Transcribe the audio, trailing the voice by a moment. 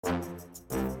Hey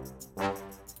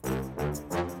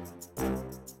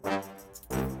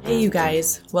you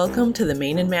guys, welcome to the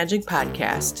Main and Magic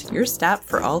Podcast, your stop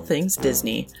for all things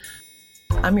Disney.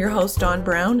 I'm your host Dawn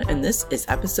Brown, and this is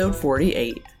episode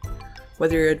 48.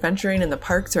 Whether you're adventuring in the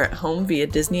parks or at home via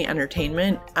Disney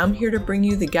Entertainment, I'm here to bring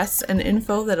you the guests and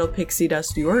info that'll pixie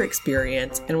dust your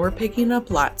experience, and we're picking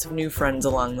up lots of new friends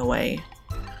along the way.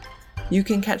 You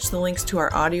can catch the links to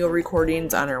our audio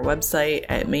recordings on our website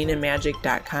at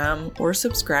mainandmagic.com or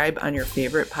subscribe on your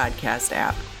favorite podcast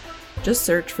app. Just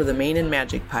search for the Main and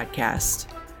Magic Podcast.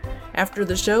 After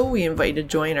the show, we invite you to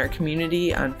join our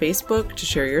community on Facebook to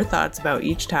share your thoughts about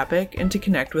each topic and to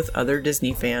connect with other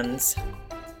Disney fans.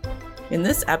 In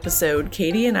this episode,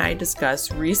 Katie and I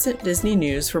discuss recent Disney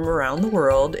news from around the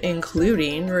world,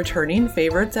 including returning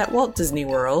favorites at Walt Disney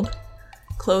World,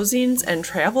 closings and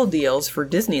travel deals for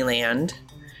Disneyland,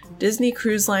 Disney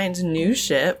Cruise Line's new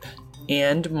ship,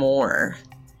 and more.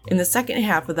 In the second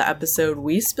half of the episode,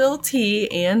 we spill tea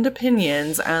and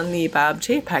opinions on the Bob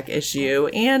Chapek issue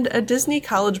and a Disney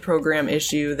college program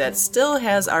issue that still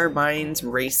has our minds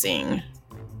racing.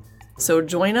 So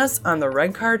join us on the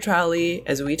red car trolley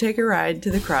as we take a ride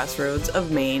to the crossroads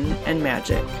of Main and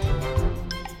Magic.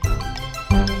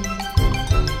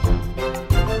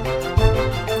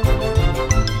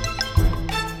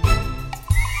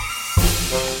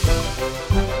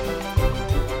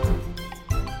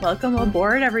 Welcome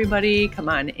aboard, everybody. Come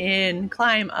on in,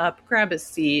 climb up, grab a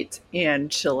seat, and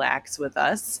chillax with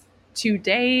us.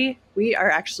 Today, we are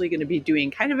actually going to be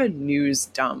doing kind of a news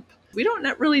dump. We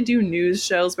don't really do news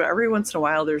shows, but every once in a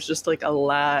while, there's just like a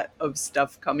lot of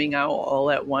stuff coming out all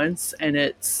at once, and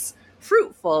it's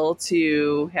fruitful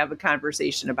to have a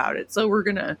conversation about it. So we're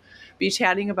going to be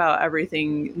chatting about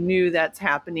everything new that's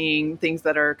happening, things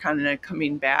that are kind of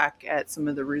coming back at some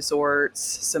of the resorts,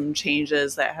 some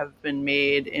changes that have been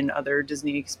made in other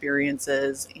Disney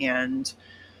experiences, and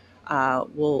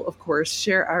we'll, of course,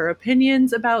 share our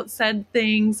opinions about said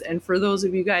things. And for those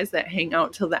of you guys that hang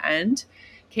out till the end,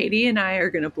 Katie and I are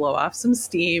going to blow off some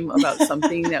steam about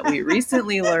something that we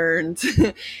recently learned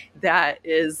that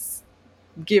is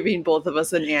giving both of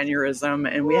us an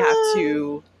aneurysm, and we have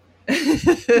to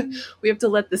we have to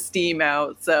let the steam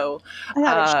out. So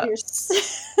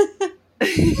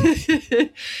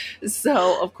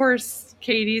so of course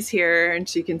Katie's here and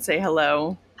she can say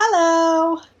hello.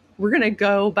 Hello. We're gonna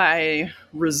go by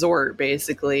resort,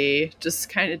 basically, just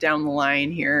kind of down the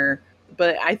line here.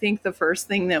 But I think the first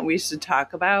thing that we should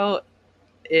talk about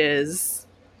is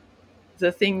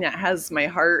the thing that has my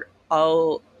heart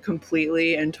all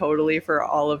completely and totally for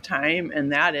all of time,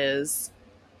 and that is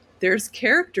there's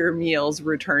character meals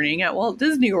returning at Walt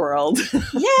Disney World.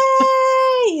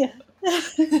 Yay!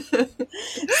 So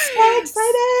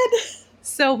excited!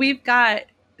 So we've got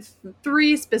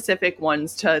three specific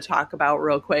ones to talk about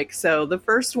real quick. So the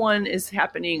first one is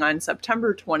happening on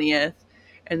September 20th,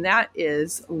 and that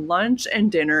is lunch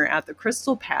and dinner at the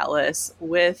Crystal Palace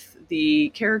with the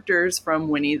characters from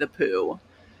Winnie the Pooh.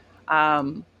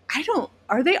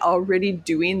 Are they already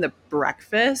doing the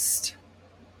breakfast?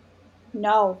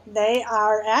 No, they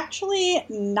are actually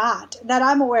not, that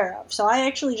I'm aware of. So I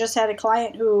actually just had a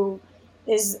client who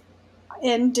is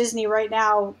in Disney right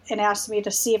now and asked me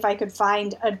to see if I could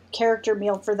find a character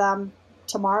meal for them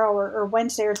tomorrow or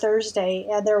Wednesday or Thursday.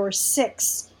 And there were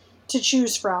 6 to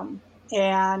choose from.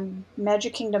 And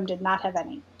Magic Kingdom did not have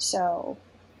any. So...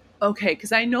 Okay,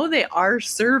 because I know they are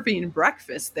serving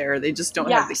breakfast there. They just don't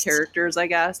have the characters, I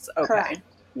guess. Okay. Correct.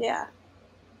 Yeah.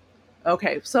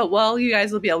 Okay, so, well, you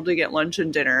guys will be able to get lunch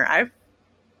and dinner. I'm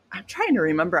trying to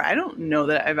remember. I don't know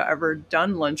that I've ever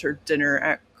done lunch or dinner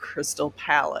at Crystal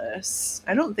Palace.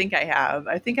 I don't think I have.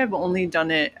 I think I've only done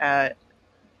it at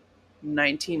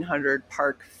 1900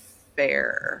 Park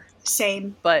Fair.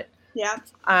 Same. But, yeah.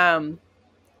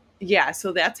 Yeah,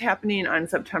 so that's happening on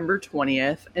September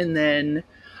 20th. And then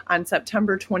on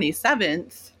September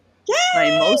 27th,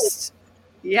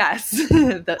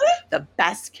 the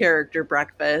best character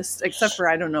breakfast, except for,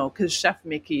 I don't know, because Chef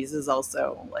Mickey's is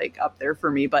also like up there for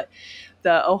me, but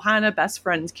the Ohana Best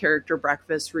Friends character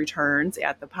breakfast returns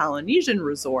at the Polynesian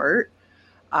Resort.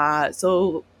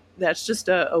 So that's just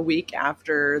a week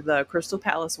after the Crystal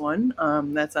Palace one.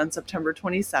 That's on September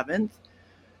 27th.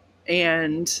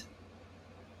 And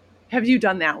have you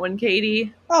done that one,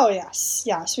 Katie? Oh, yes.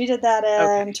 Yes, we did that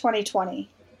in 2020.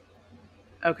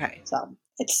 Okay. So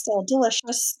it's still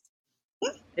delicious.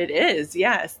 It is,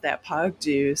 yes, that Pog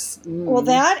juice. Mm. Well,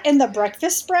 that and the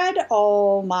breakfast spread,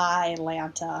 oh my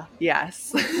Lanta.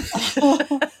 Yes.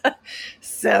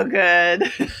 So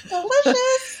good.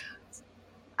 Delicious.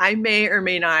 I may or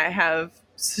may not have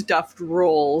stuffed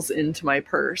rolls into my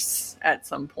purse at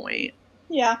some point.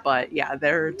 Yeah. But yeah,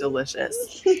 they're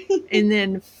delicious. And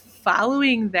then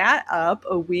following that up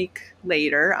a week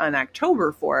later on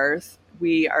October 4th,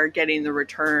 we are getting the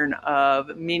return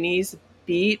of Minnie's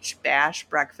Beach Bash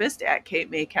Breakfast at Cape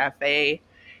May Cafe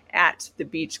at the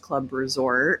Beach Club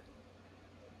Resort.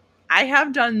 I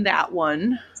have done that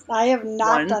one. I have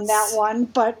not done that one,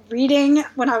 but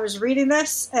when I was reading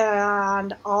this,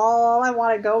 and all I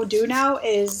want to go do now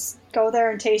is go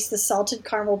there and taste the salted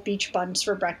caramel beach buns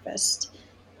for breakfast.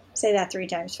 Say that 3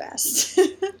 times fast.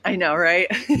 I know, right?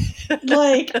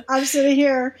 Like, I'm sitting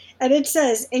here, and it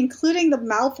says, including the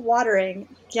mouth watering.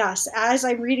 Yes, as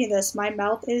I'm reading this, my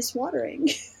mouth is watering.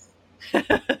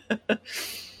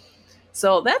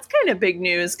 So that's kind of big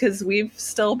news because we've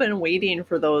still been waiting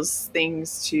for those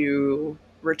things to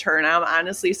return. I'm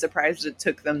honestly surprised it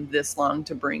took them this long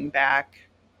to bring back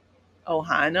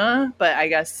Ohana, but I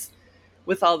guess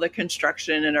with all the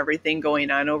construction and everything going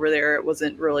on over there, it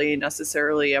wasn't really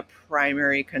necessarily a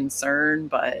primary concern,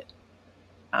 but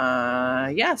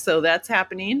yeah, so that's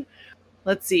happening.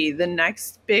 Let's see, the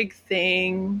next big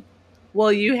thing.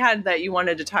 Well, you had that you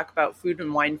wanted to talk about Food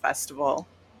and Wine Festival.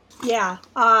 Yeah.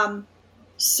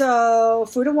 So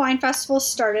Food and Wine Festival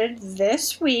started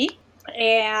this week,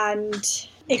 and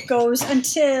it goes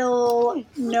until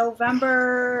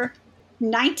November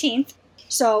 19th.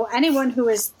 So anyone who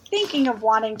is thinking of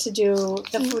wanting to do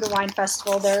the Food and Wine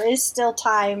Festival, there is still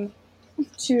time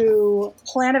to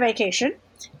plan a vacation.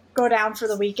 Go down for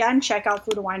the weekend, check out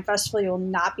Food and Wine Festival. You will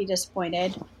not be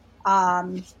disappointed.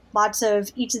 Lots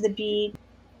of Eat to the Beat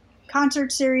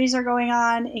concert series are going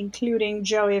on, including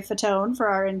Joey Fatone for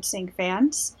our NSYNC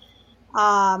fans.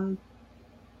 A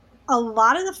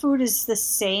lot of the food is the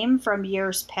same from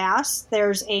years past.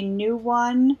 There's a new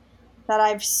one that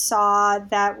I've saw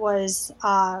that was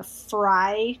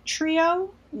Fry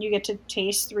Trio, and you get to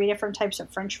taste 3 different types of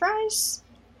French fries.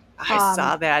 I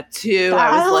saw that too.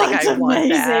 I was like, I want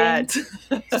that.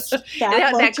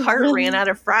 That cart ran out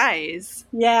of fries.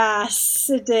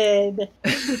 Yes, it did.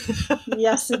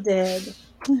 Yes, it did.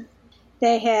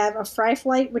 They have a fry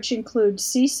flight, which includes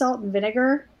sea salt and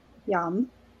vinegar.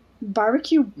 Yum.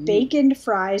 Barbecue baconed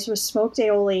fries with smoked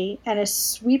aioli, and a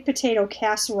sweet potato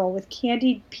casserole with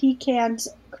candied pecans,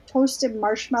 toasted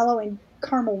marshmallow, and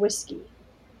caramel whiskey.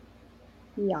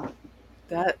 Yum.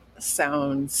 That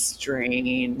sounds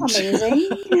strange. Amazing.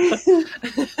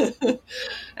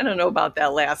 I don't know about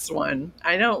that last one.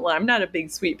 I'm not a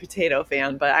big sweet potato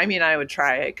fan, but I mean, I would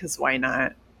try it because why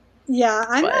not? Yeah,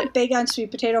 I'm not big on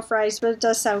sweet potato fries, but it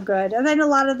does sound good. And then a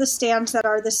lot of the stands that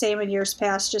are the same in years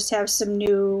past just have some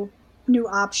new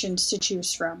options to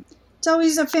choose from. It's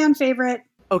always a fan favorite.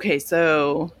 Okay,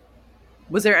 so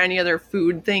was there any other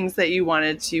food things that you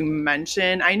wanted to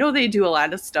mention? I know they do a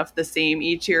lot of stuff the same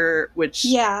each year, which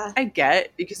I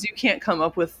get because you can't come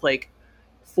up with like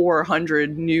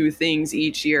 400 new things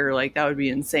each year. Like that would be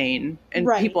insane. And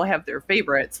people have their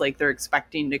favorites, like they're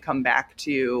expecting to come back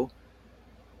to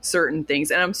certain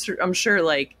things. And I'm sure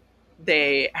like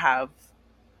they have,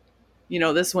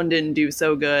 this one didn't do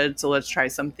so good, so let's try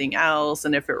something else.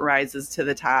 And if it rises to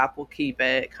the top, we'll keep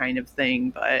it kind of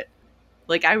thing. But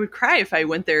like I would cry if I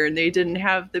went there and they didn't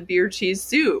have the beer cheese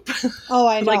soup. Oh,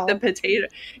 I know. Like the potato,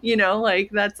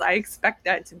 like I expect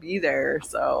that to be there.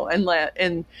 So,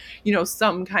 and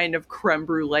some kind of creme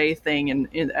brulee thing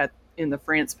in the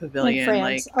France pavilion.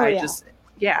 France. Like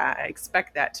I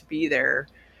expect that to be there.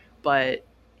 But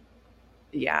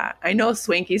yeah, I know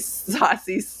Swanky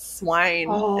Saucy Swine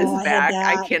is back.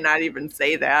 I cannot even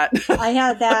say that. I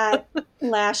had that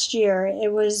last year.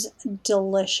 It was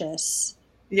delicious.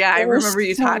 Yeah, I remember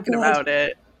you talking about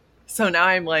it. So now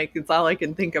I'm like, it's all I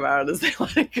can think about is I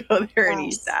want to go there and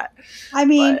eat that. I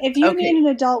mean, if you need an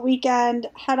adult weekend,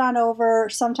 head on over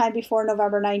sometime before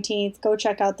November 19th. Go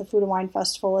check out the Food and Wine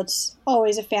Festival. It's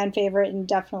always a fan favorite and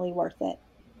definitely worth it.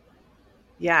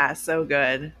 Yeah, so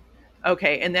good.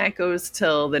 Okay, and that goes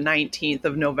till the 19th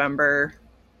of November.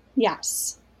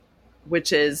 Yes.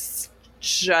 Which is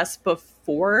just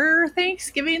before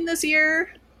Thanksgiving this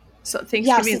year. So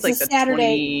Thanksgiving is like the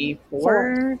Saturday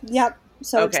 24th? Yep.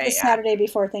 So it's the Saturday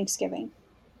before Thanksgiving.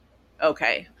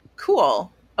 Okay,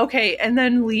 cool. Okay, and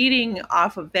then leading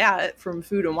off of that from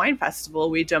Food and Wine Festival,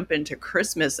 we jump into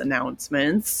Christmas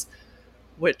announcements,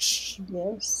 which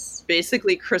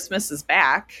basically Christmas is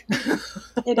back.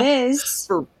 It is.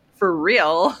 For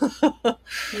real.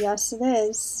 Yes, it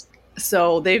is.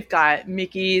 So they've got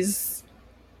Mickey's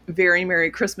Very Merry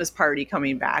Christmas Party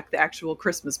coming back, the actual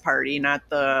Christmas party, not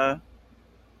the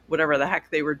whatever the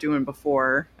heck they were doing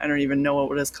before. I don't even know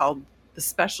what it is called the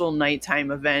special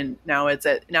nighttime event. Now it's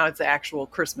the actual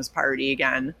Christmas party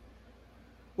again,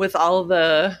 with all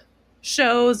the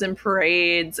shows and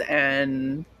parades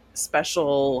and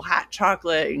special hot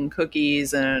chocolate and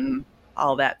cookies and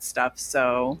all that stuff.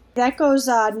 So that goes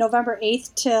November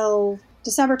 8th till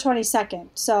December 22nd.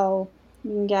 So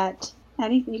you can get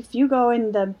anything. If you go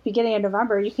in the beginning of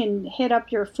November, you can hit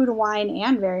up your Food and Wine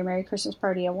and Very Merry Christmas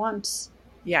party at once.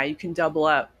 Yeah, you can double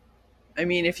up. I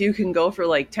mean, if you can go for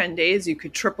like 10 days, you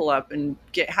could triple up and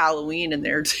get Halloween in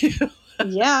there too.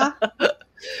 Yeah.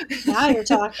 Now you're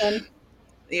talking.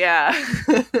 Yeah.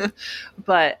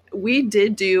 But we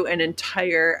did do an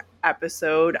entire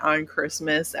episode on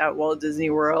Christmas at Walt Disney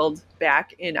World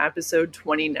back in episode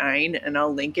 29, and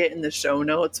I'll link it in the show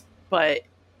notes. But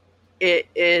it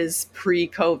is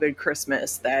pre-COVID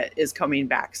Christmas that is coming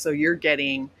back. So you're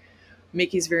getting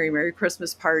Mickey's Very Merry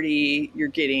Christmas Party. You're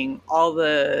getting all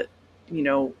the,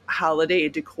 holiday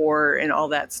decor and all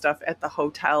that stuff at the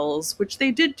hotels, which they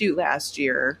did do last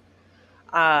year.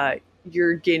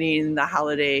 You're getting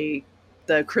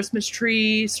the Christmas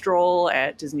tree stroll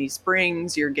at Disney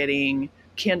Springs. You're getting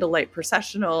Candlelight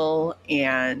Processional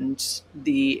and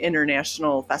the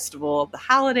International Festival of the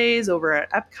Holidays over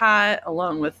at Epcot,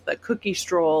 along with the cookie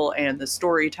stroll and the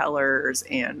storytellers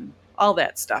and all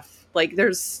that stuff. Like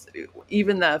there's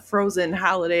even the Frozen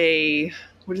holiday.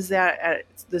 What is that at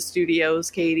the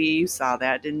studios, Katie? You saw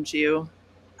that, didn't you?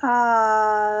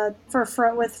 With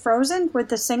Frozen, with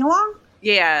the sing-along?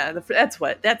 Yeah,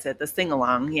 that's it, the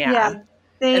sing-along, yeah. Yeah,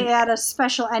 they add a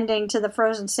special ending to the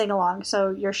Frozen sing-along,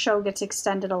 so your show gets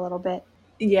extended a little bit.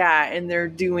 Yeah, and they're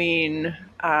doing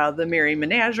the Merry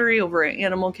Menagerie over at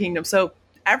Animal Kingdom. So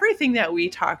everything that we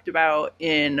talked about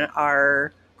in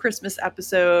our Christmas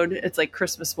episode, it's like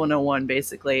Christmas 101,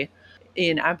 basically.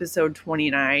 In episode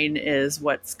 29 is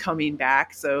what's coming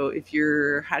back. So if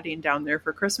you're heading down there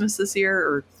for Christmas this year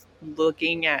or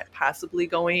looking at possibly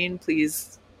going,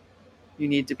 please, you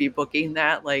need to be booking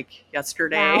that like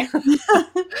yesterday.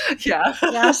 Yeah.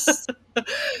 Yes.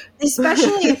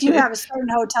 Especially if you have a certain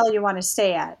hotel you want to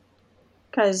stay at,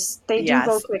 because they do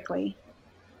go quickly.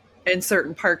 And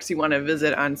certain parks you want to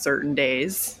visit on certain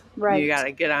days. Right. You got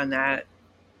to get on that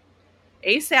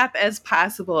ASAP as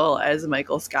possible, as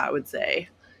Michael Scott would say.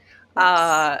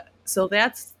 Yes. So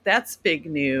that's big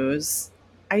news.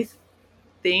 I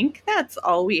think that's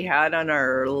all we had on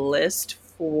our list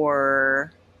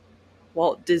for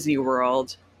Walt Disney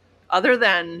World, other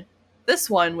than this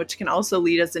one, which can also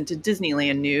lead us into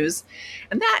Disneyland news.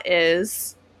 And that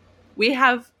is, we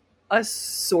have a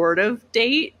sort of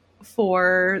date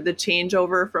for the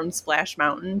changeover from Splash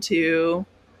Mountain to,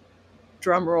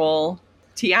 drumroll,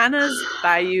 Tiana's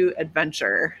Bayou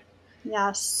Adventure.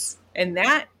 Yes. And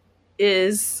that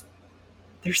is,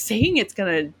 they're saying it's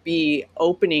going to be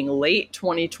opening late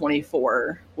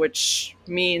 2024, which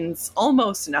means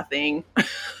almost nothing.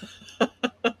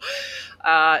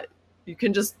 You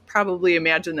can just probably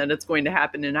imagine that it's going to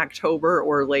happen in October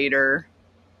or later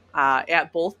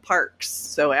at both parks.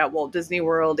 So at Walt Disney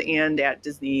World and at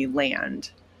Disneyland.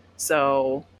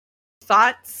 So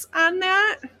thoughts on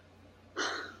that?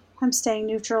 I'm staying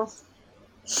neutral.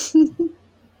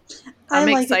 I'm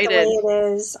like excited. It the way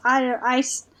it is. I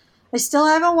still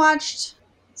haven't watched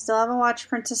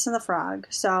Princess and the Frog,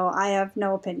 so I have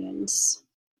no opinions.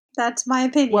 That's my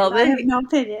opinion. Well, I have no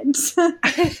opinions.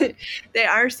 They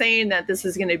are saying that this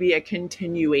is going to be a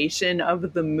continuation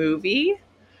of the movie.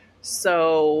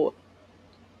 So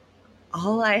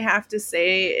all I have to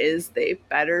say is they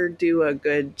better do a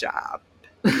good job.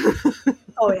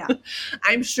 Oh, yeah.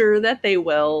 I'm sure that they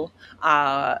will.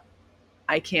 I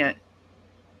can't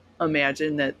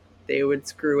imagine that they would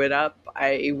screw it up.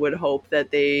 I would hope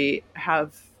that they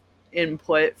have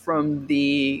input from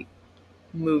the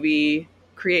movie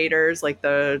creators, like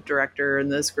the director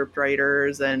and the script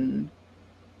writers, and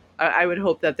I would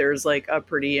hope that there's like a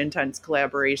pretty intense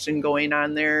collaboration going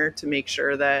on there to make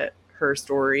sure that her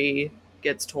story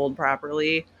gets told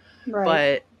properly. Right.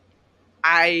 But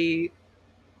I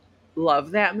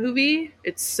love that movie.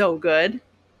 It's so good.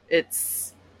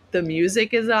 The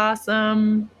music is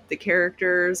awesome. The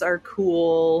characters are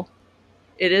cool.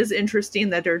 It is interesting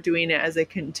that they're doing it as a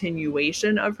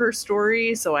continuation of her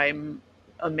story. So I'm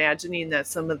imagining that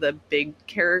some of the big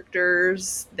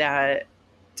characters that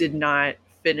did not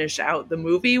finish out the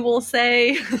movie, we'll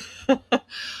say,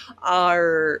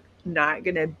 are not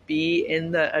going to be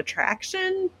in the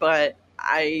attraction, but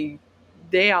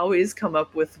they always come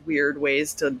up with weird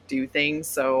ways to do things,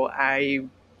 so I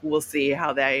will see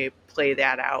how they play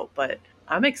that out. But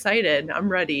I'm excited. I'm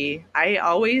ready. I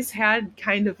always had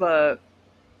kind of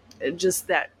it just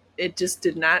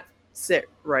did not sit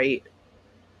right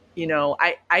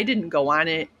I didn't go on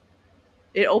it.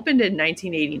 It opened in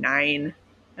 1989.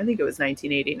 I think it was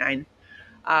 1989.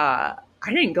 I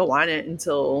didn't go on it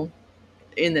until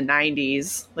in the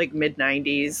 90s, like mid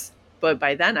 90s. But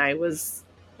by then I was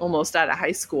almost out of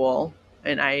high school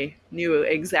and I knew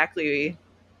exactly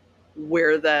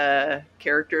where the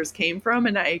characters came from.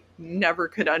 And I never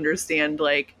could understand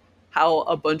like how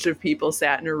a bunch of people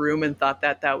sat in a room and thought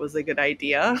that that was a good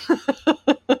idea.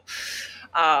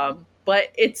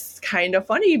 But it's kind of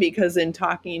funny because in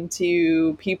talking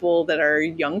to people that are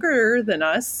younger than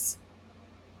us,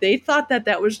 they thought that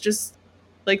that was just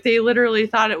like, they literally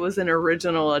thought it was an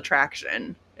original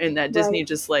attraction and that Disney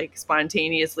just like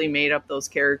spontaneously made up those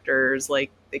characters, like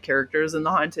the characters in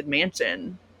the Haunted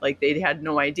Mansion. Like they had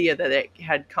no idea that it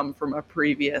had come from a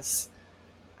previous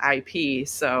IP.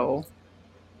 So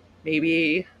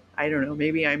maybe, I don't know,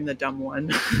 maybe I'm the dumb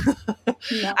one.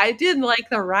 No. I did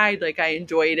like the ride. Like I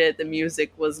enjoyed it. The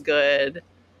music was good.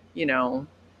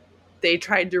 They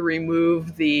tried to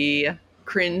remove the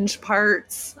cringe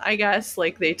parts, I guess.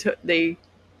 Like they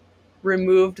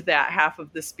removed that half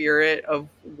of the spirit of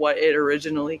what it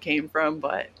originally came from.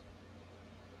 But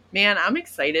man, I'm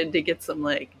excited to get some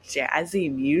like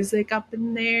jazzy music up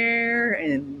in there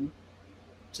and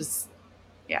just,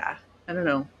 yeah, I don't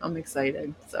know. I'm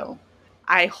excited. So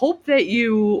I hope that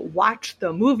you watch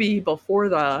the movie before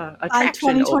the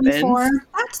attraction opens.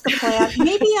 That's the plan.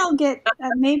 Maybe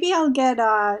I'll get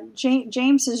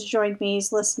James has joined me.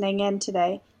 He's listening in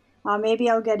today. Maybe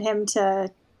I'll get him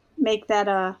to make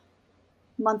that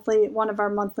one of our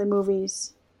monthly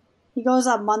movies. He goes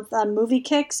on movie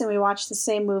kicks, and we watch the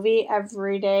same movie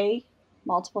every day,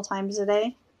 multiple times a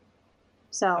day.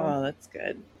 So, that's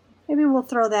good. Maybe we'll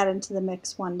throw that into the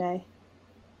mix one day.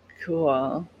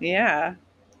 Cool. Yeah,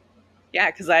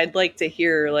 because I'd like to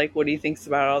hear like what he thinks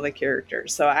about all the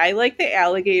characters. So I like the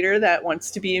alligator that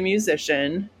wants to be a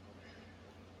musician.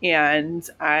 And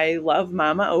I love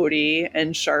Mama Odie,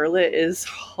 and Charlotte is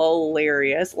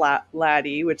hilarious.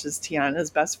 Laddie, which is Tiana's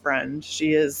best friend,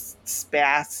 she is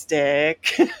spastic.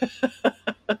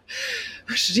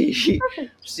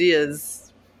 she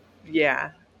is,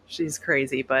 yeah, she's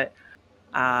crazy. But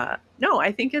no,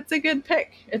 I think it's a good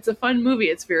pick. It's a fun movie.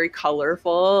 It's very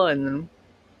colorful, and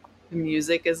the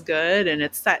music is good, and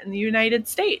it's set in the United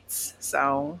States.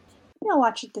 So I'll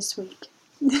watch it this week.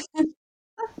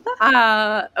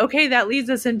 Okay, that leads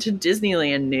us into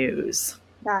Disneyland news.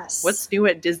 Yes. What's new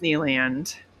at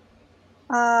Disneyland?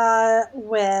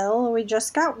 Well, we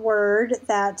just got word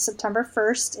that September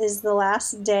 1st is the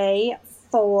last day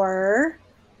for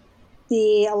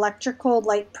the Electrical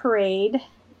Light Parade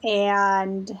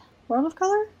and World of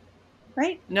Color,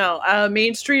 right? No,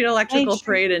 Main Street Electrical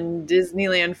Parade and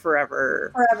Disneyland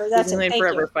Forever. That's Disneyland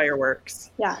Forever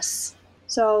fireworks. Yes.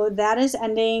 So that is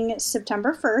ending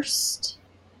September 1st.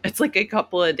 It's like a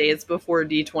couple of days before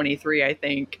D23, I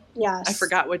think. Yes. I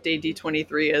forgot what day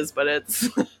D23 is, but it's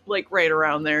like right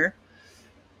around there.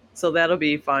 So that'll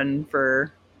be fun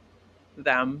for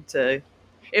them to...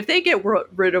 If they get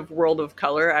rid of World of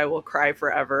Color, I will cry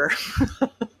forever.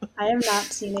 I have not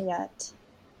seen it yet.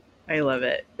 I love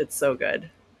it. It's so good.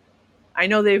 I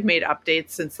know they've made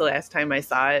updates since the last time I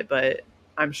saw it, but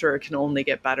I'm sure it can only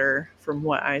get better from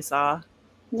what I saw.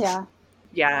 Yeah.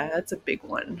 Yeah, that's a big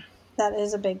one. That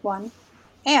is a big one.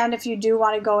 And if you do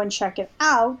want to go and check it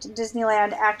out,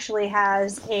 Disneyland actually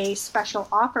has a special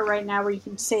offer right now where you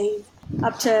can save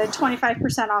up to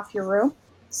 25% off your room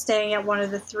staying at one of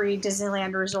the 3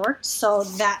 Disneyland resorts. So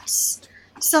that's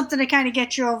something to kind of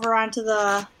get you over onto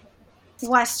the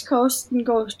West Coast and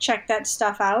go check that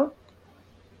stuff out.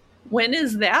 When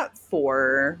is that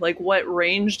for? Like, what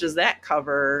range does that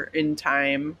cover in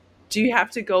time? Do you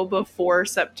have to go before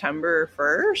September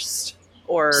 1st?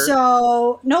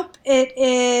 So, nope, it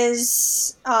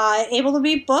is able to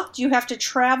be booked. You have to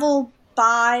travel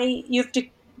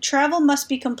must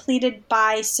be completed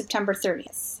by September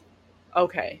 30th.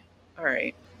 Okay. All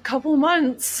right. Couple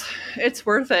months. It's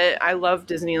worth it. I love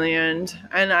Disneyland.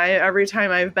 And every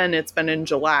time I've been, it's been in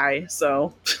July.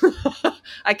 So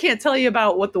I can't tell you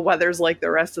about what the weather's like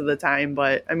the rest of the time,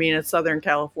 but I mean, it's Southern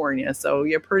California, so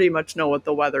you pretty much know what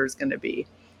the weather's going to be.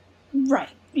 Right.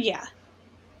 Yeah.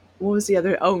 What was the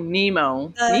other? Oh,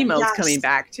 Nemo. Nemo's coming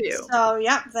back too. So,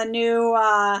 the new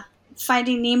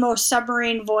Finding Nemo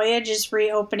submarine voyage is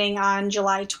reopening on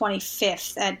July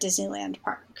 25th at Disneyland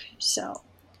Park. So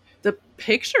the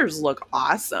pictures look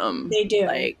awesome. They do.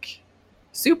 Like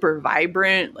super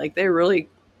vibrant. Like they really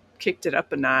kicked it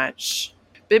up a notch.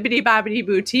 Bibbidi Bobbidi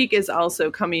Boutique is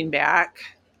also coming back.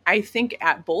 I think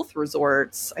at both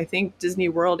resorts. I think Disney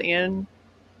World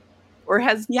Or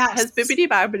has Yes. Bibbidi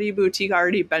Bobbidi Boutique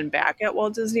already been back at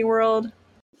Walt Disney World?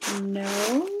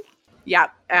 No. Yeah,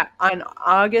 on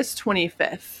August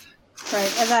 25th.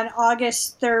 Right. And then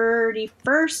August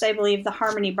 31st, I believe the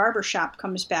Harmony Barbershop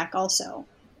comes back also.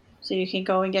 So you can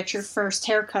go and get your first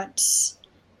haircuts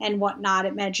and whatnot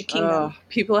at Magic Kingdom.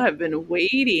 People have been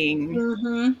waiting.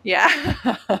 Mm-hmm.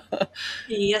 Yeah.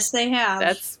 Yes, they have.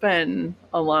 That's been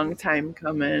a long time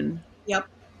coming. Yep.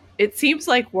 It seems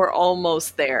like we're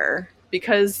almost there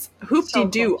because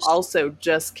Hoop-Dee-Doo also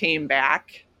just came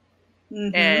back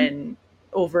and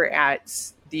over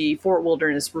at the Fort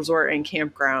Wilderness Resort and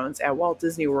Campgrounds at Walt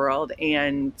Disney World.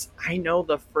 And I know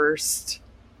the first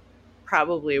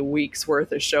probably a week's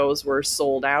worth of shows were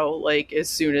sold out like as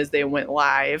soon as they went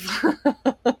live.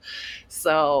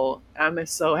 So I'm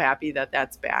so happy that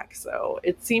that's back. So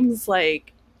it seems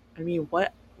like, I mean,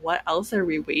 what else are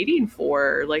we waiting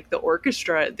for? Like the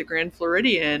orchestra at the Grand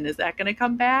Floridian, is that going to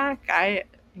come back?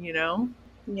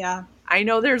 Yeah. I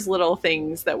know there's little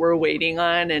things that we're waiting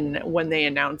on, and when they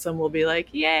announce them, we'll be like,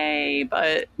 yay,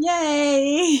 but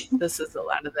this is a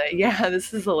lot of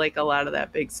that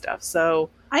big stuff. So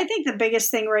I think the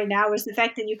biggest thing right now is the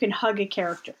fact that you can hug a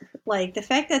character. Like the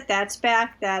fact that that's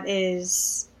back,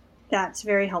 that's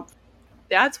very helpful.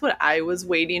 That's what I was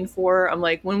waiting for. I'm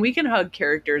like, when we can hug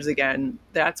characters again,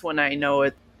 that's when I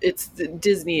know it's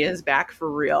Disney is back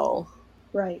for real.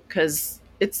 Right. Because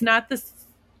it's not the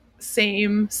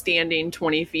same standing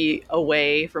 20 feet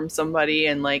away from somebody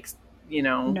and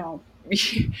No.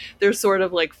 they're sort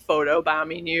of like photo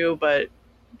bombing you, but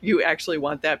you actually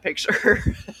want that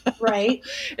picture. Right.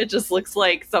 It just looks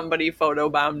like somebody photo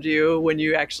bombed you when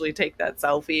you actually take that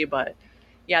selfie. But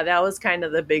yeah, that was kind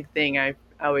of the big thing. I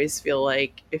always feel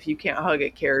like if you can't hug a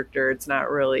character, it's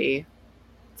not really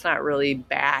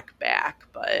back.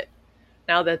 But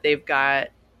now that they've got,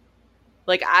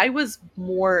 like, I was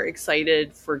more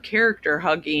excited for character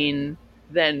hugging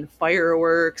than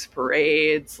fireworks,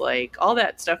 parades, like all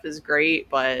that stuff is great,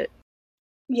 but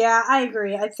yeah, I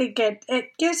agree. I think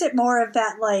it gives it more of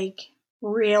that like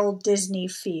real Disney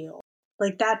feel.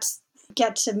 Like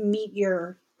get to meet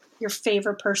your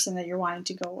favorite person that you're wanting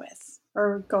to go with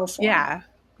or go for. Yeah.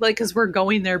 Like, because we're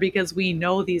going there because we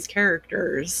know these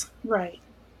characters. Right.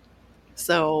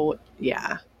 So,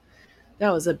 yeah. That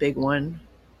was a big one.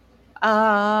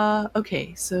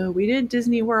 Okay, so we did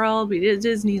Disney World, we did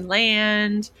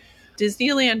Disneyland.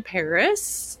 Disneyland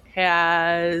Paris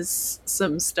has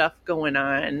some stuff going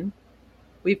on.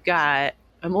 We've got,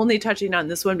 I'm only touching on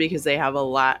this one because they have a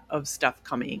lot of stuff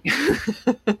coming.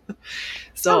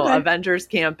 So okay. Avengers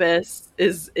Campus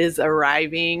is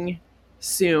arriving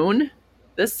soon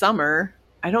this summer.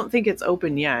 I don't think it's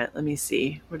open yet. Let me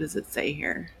see. What does it say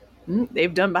here?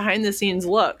 They've done behind the scenes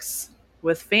looks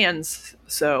with fans.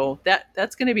 So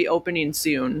that's going to be opening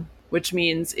soon, which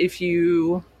means if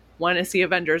you want to see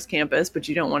Avengers Campus, but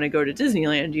you don't want to go to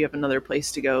Disneyland, you have another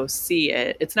place to go see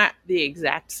it. It's not the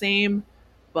exact same,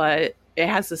 but it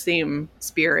has the same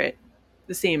spirit,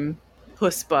 the same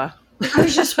chutzpah. I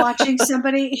was just watching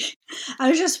somebody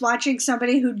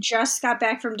who just got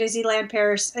back from Disneyland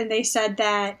Paris, and they said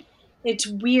that it's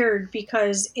weird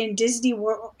because in Disney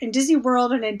World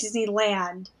and in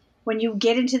Disneyland, when you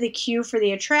get into the queue for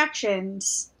the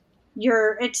attractions,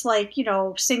 it's like,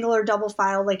 single or double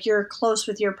file, like you're close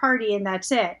with your party and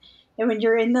that's it. And when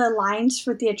you're in the lines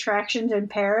for the attractions in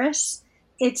Paris,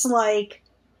 it's like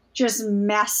just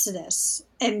messiness.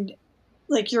 And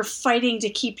like you're fighting to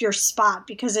keep your spot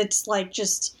because it's like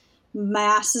just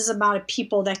masses amount of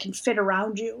people that can fit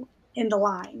around you in the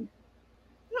line.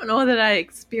 I don't know that I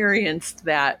experienced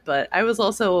that, but I was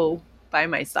also by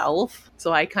myself,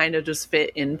 so I kind of just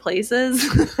fit in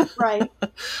places. Right.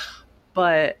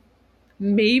 But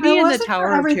maybe in the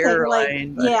Tower of Terror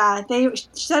line. But... yeah, they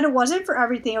said it wasn't for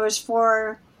everything. It was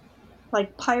for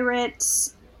like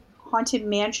Pirates, Haunted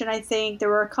Mansion, I think. There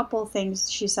were a couple of things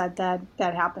she said that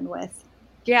happened with.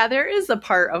 Yeah, there is a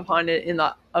part of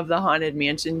the Haunted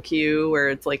Mansion queue where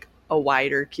it's like a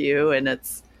wider queue, and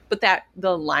but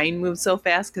the line moves so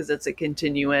fast because it's a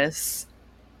continuous.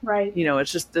 Right.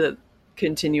 It's just the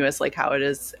continuous, like how it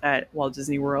is at Walt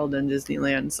Disney World and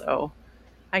Disneyland. So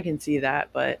I can see that,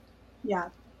 but yeah,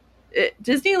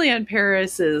 Disneyland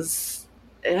Paris is.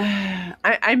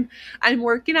 I'm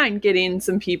working on getting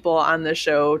some people on the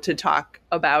show to talk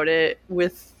about it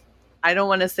with. I don't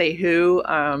want to say who,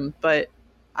 but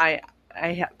I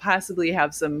possibly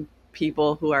have some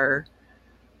people who are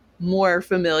more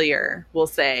familiar, we'll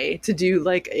say, to do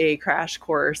like a crash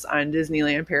course on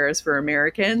Disneyland Paris for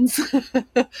Americans.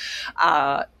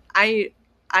 I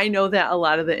know that a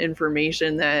lot of the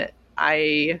information that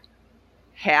I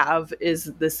have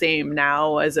is the same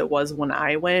now as it was when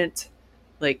I went.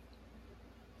 Like,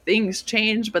 things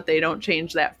change, but they don't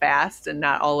change that fast and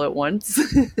not all at once.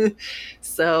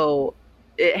 So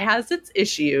it has its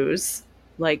issues.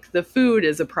 Like, the food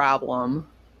is a problem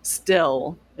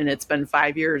still, and it's been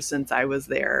 5 years since I was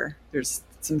there. There's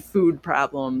some food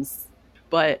problems,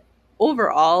 but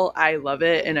overall, I love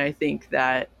it, and I think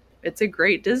that it's a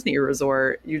great Disney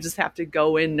resort. You just have to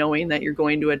go in knowing that you're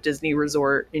going to a Disney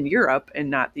resort in Europe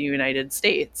and not the United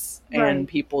States. Right. And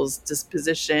people's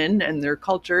disposition and their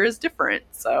culture is different.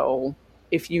 So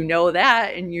if you know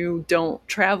that and you don't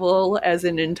travel as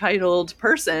an entitled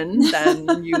person,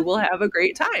 then you will have a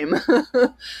great time.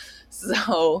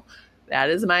 So that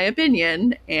is my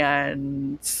opinion.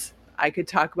 And I could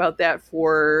talk about that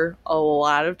for a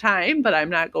lot of time, but I'm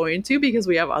not going to because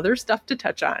we have other stuff to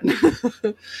touch on.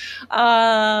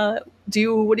 What do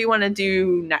you want to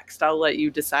do next? I'll let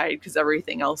you decide because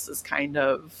everything else is kind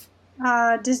of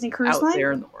Disney Cruise out Line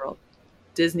there in the world.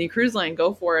 Disney Cruise Line,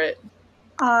 go for it.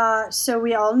 So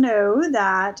we all know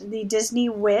that the Disney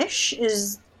Wish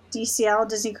is DCL,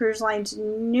 Disney Cruise Line's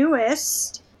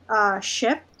newest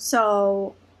ship.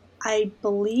 So I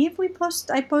believe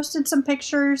I posted some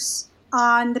pictures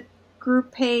on the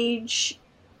group page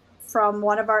from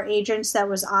one of our agents that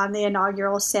was on the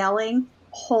inaugural sailing.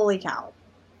 Holy cow.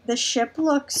 The ship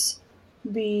looks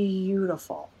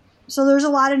beautiful. So there's a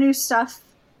lot of new stuff,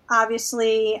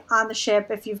 obviously, on the ship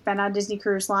if you've been on Disney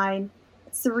Cruise Line.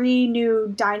 3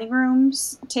 new dining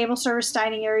rooms, table service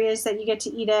dining areas that you get to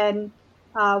eat in.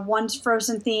 One's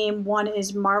Frozen theme, one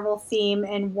is Marvel theme,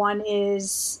 and one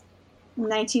is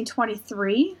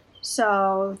 1923.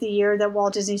 So the year that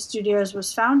Walt Disney Studios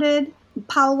was founded.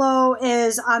 Paulo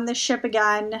is on the ship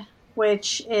again,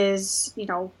 which is,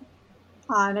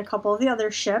 on a couple of the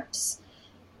other ships.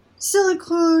 Still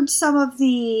includes some of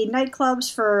the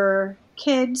nightclubs for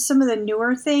kids. Some of the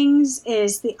newer things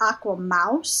is the Aqua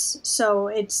Mouse. So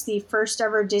it's the first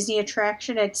ever Disney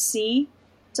attraction at sea.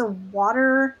 It's a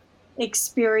water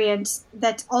experience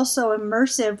that's also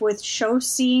immersive with show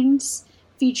scenes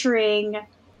featuring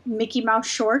Mickey Mouse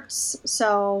shorts.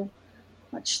 So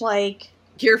much like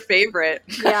your favorite.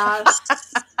 Yes.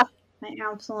 My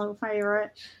absolute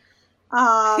favorite.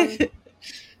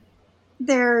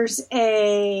 There's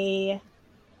a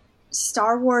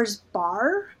Star Wars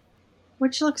bar,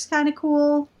 which looks kind of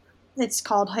cool. It's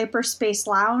called Hyperspace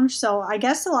Lounge. So I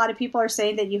guess a lot of people are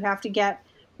saying that you have to get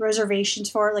reservations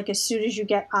for it like as soon as you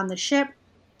get on the ship.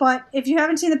 But if you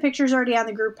haven't seen the pictures already on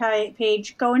the group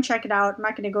page, go and check it out. I'm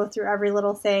not going to go through every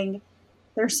little thing.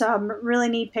 There's some really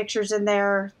neat pictures in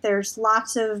there. There's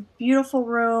lots of beautiful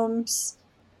rooms,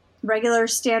 regular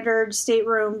standard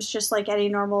staterooms, just like any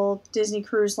normal Disney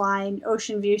Cruise Line,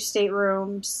 ocean view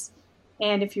staterooms.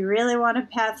 And if you really want to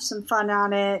have some fun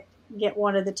on it, get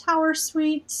one of the tower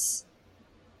suites,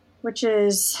 which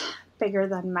is bigger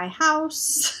than my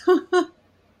house.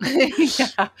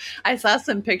 Yeah, I saw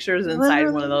some pictures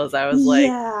inside one of those. I was like,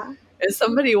 if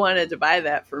somebody wanted to buy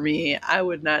that for me, I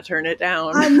would not turn it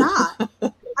down. I'm not.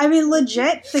 I mean,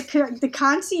 legit, the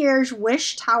Concierge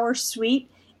Wish Tower Suite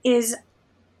is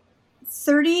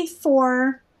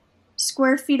 34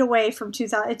 square feet away from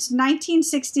 2,000. It's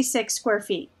 1966 square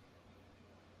feet.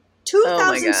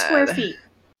 2,000 square feet.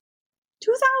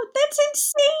 2,000. That's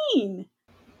insane.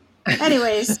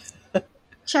 Anyways,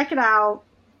 check it out.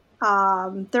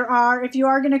 If you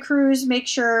are going to cruise, make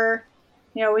sure,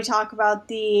 we talk about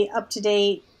the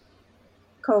up-to-date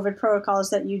COVID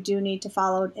protocols that you do need to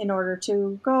follow in order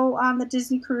to go on the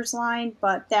Disney Cruise Line.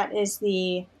 But that is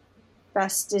the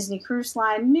best Disney Cruise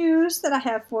Line news that I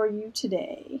have for you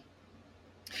today.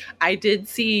 I did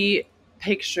see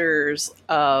pictures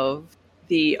of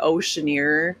the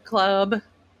Oceaneer Club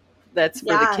that's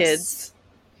for the kids.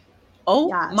 Oh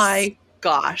my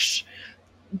gosh.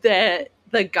 The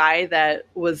guy that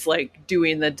was like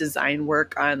doing the design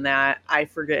work on that, I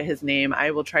forget his name.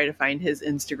 I will try to find his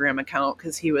Instagram account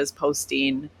because he was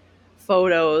posting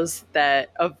photos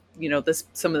of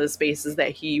some of the spaces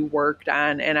that he worked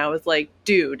on, and I was like,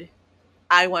 dude,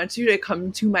 I want you to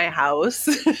come to my house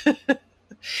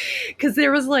because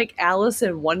there was like Alice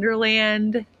in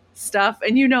Wonderland stuff,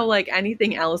 and like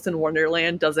anything Alice in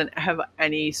Wonderland doesn't have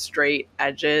any straight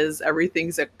edges.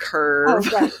 Everything's a curve.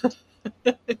 Oh, right.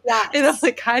 Yes. And I'm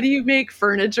like, how do you make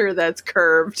furniture that's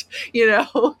curved?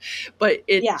 But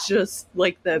it's just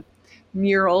like the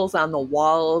murals on the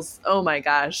walls. Oh my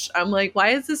gosh. I'm like, why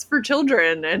is this for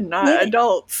children and not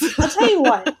adults? I'll tell you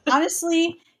what,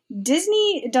 honestly,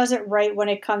 Disney does it right when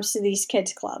it comes to these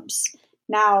kids clubs.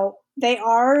 Now, they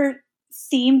are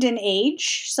themed in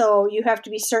age, so you have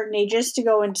to be certain ages to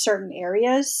go in certain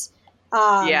areas.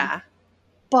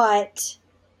 but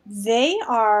they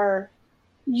are,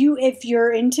 if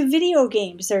you're into video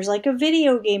games, there's like a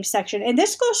video game section, and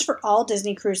this goes for all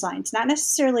Disney Cruise Lines, not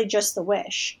necessarily just the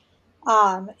Wish.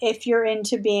 If you're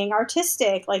into being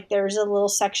artistic, like there's a little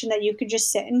section that you could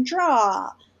just sit and draw.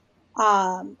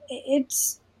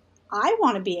 I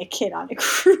want to be a kid on a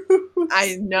cruise.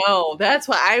 I know. That's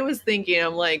what I was thinking.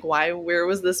 I'm like, where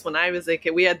was this when I was a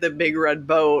kid? We had the big red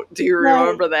boat. Do you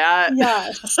remember that?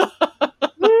 Yes.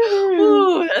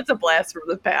 Ooh, that's a blast from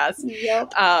the past.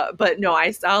 Yep. But no,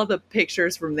 I saw the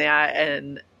pictures from that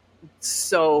and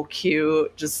so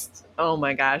cute. Just, oh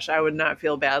my gosh, I would not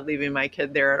feel bad leaving my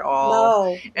kid there at all.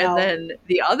 No. And then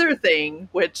the other thing,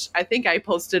 which I think I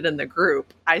posted in the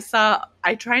group, I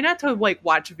try not to like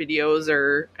watch videos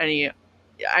or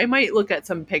I might look at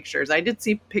some pictures. I did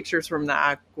see pictures from the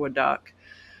aqueduct.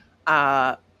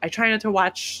 I try not to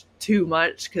watch too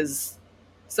much because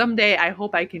someday I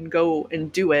hope I can go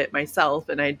and do it myself,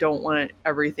 and I don't want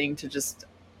everything to just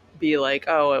be like,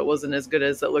 oh, it wasn't as good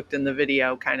as it looked in the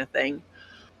video kind of thing.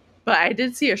 But I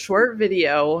did see a short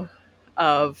video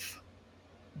of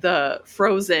the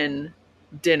Frozen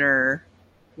dinner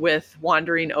with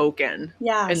Wandering Oaken.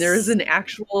 Yes. And there was an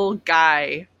actual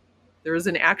guy. There was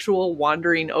an actual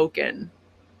Wandering Oaken.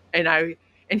 And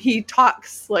he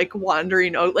talks like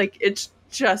Wandering Oaken. Like, it's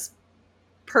just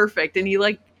perfect. And he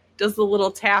like does the little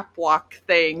tap walk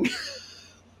thing.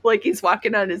 Like he's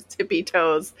walking on his tippy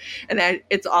toes. And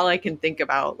it's all I can think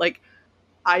about. Like,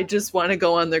 I just want to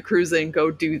go on the cruise and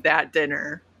go do that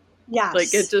dinner. Yes. Like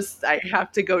I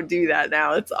have to go do that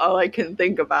now. It's all I can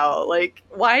think about. Like,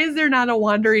 why is there not a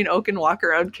Wandering Oaken walk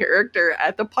around character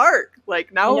at the park?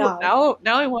 Like now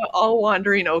I want all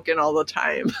Wandering Oaken all the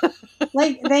time.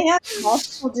 Like they have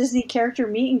multiple Disney character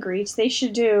meet and greets. They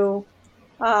should do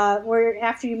where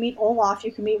after you meet Olaf,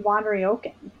 you can meet Wandering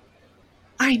Oaken.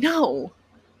 I know.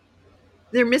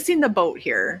 They're missing the boat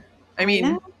here. I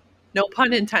mean, no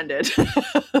pun intended.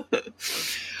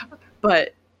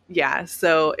 But yeah,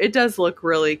 so it does look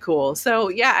really cool. So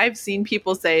yeah, I've seen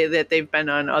people say that they've been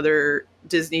on other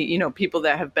Disney, people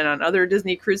that have been on other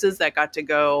Disney cruises that got to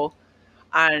go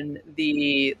on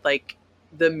the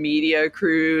media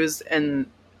cruise and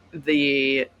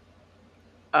the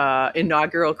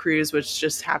inaugural cruise, which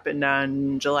just happened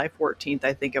on July 14th,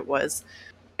 I think it was.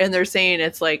 And they're saying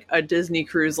it's like a Disney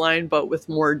cruise line, but with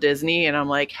more Disney. And I'm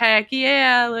like, heck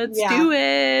yeah, let's do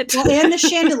it. Well, and the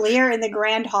chandelier in the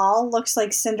Grand Hall looks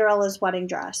like Cinderella's wedding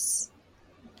dress.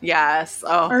 Yes.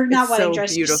 Oh, or not wedding so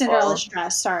dress, beautiful. Cinderella's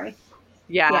dress. Sorry.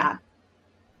 Yeah.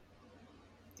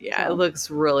 It looks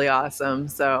really awesome.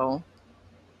 So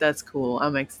that's cool.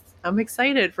 I'm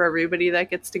excited for everybody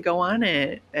that gets to go on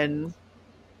it. And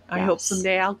I hope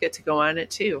someday I'll get to go on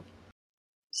it too.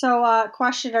 So,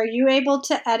 question, are you able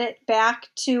to edit back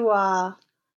to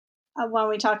when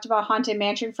we talked about Haunted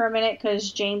Mansion for a minute?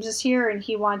 Because James is here and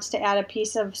he wants to add a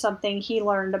piece of something he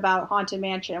learned about Haunted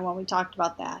Mansion when we talked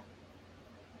about that.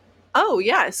 Oh,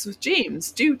 yes.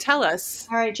 James, do tell us.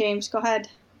 All right, James, go ahead.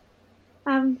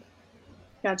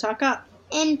 Gotta talk up.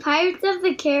 In Pirates of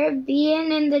the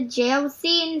Caribbean, in the jail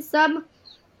scene, some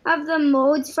of the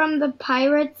modes from the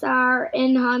pirates are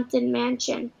in Haunted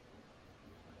Mansion.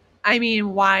 I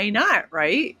mean, why not,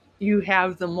 right? You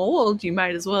have the mold, you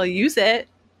might as well use it.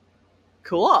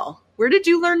 Cool. Where did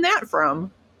you learn that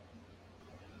from?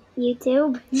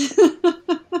 YouTube.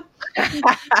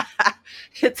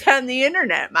 It's on the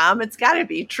internet, Mom. It's got to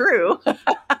be true.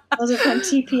 Those are from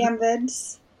TPM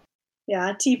vids.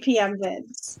 Yeah, TPM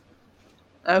vids.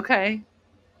 Okay.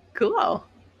 Cool.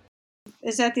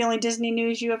 Is that the only Disney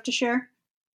news you have to share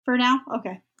for now?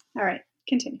 Okay. All right.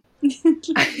 Continue.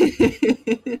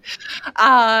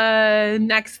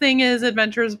 Next thing is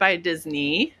Adventures by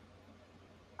Disney.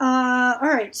 All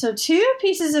right, so 2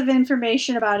 pieces of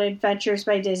information about Adventures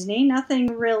by Disney.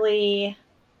 Nothing really,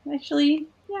 actually,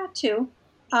 2.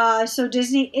 So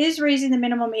Disney is raising the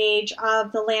minimum age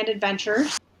of the land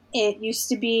adventures. It used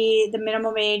to be the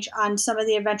minimum age on some of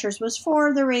the adventures was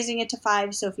 4. They're raising it to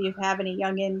 5. So if you have any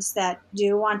youngins that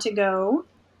do want to go,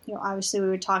 obviously we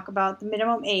would talk about the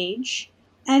minimum age.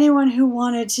 Anyone who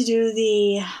wanted to do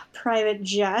the private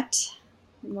jet,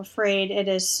 I'm afraid it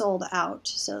is sold out.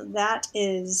 So that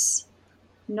is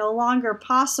no longer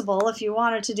possible if you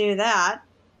wanted to do that.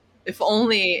 If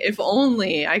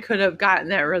only I could have gotten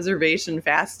that reservation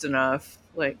fast enough.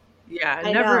 Like, yeah,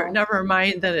 never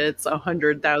mind that it's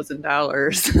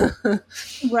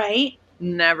 $100,000. Right.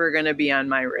 Never going to be on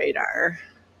my radar.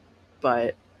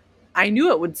 But I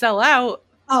knew it would sell out.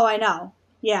 Oh, I know.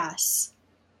 Yes.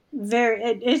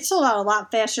 It sold out a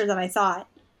lot faster than I thought.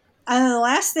 And then the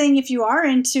last thing, if you are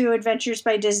into Adventures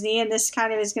by Disney, and this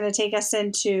kind of is going to take us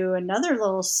into another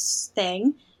little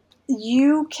thing,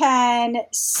 you can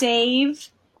save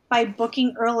by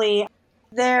booking early.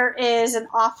 There is an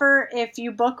offer if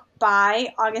you book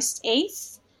by August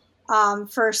 8th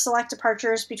for select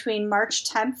departures between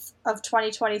March 10th of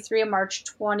 2023 and March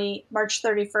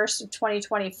 31st of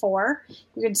 2024.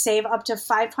 You can save up to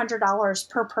 $500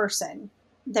 per person.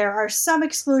 There are some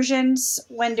exclusions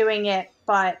when doing it,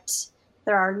 but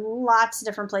there are lots of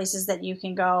different places that you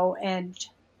can go and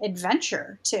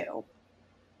adventure to.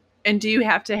 And do you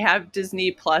have to have Disney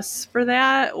Plus for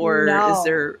that, or No, is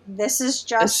there? This is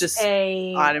just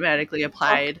a automatically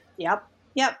applied. Yep,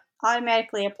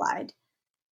 automatically applied.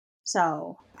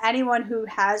 So anyone who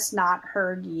has not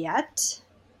heard yet,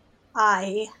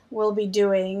 my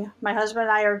husband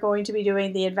and I are going to be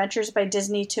doing the Adventures by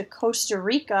Disney to Costa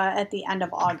Rica at the end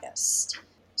of August.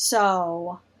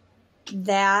 So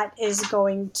that is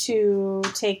going to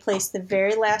take place the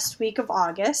very last week of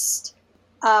August.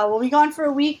 We'll be gone for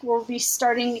a week. We'll be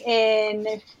starting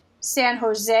in San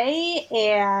Jose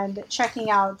and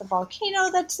checking out the volcano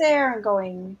that's there and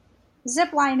going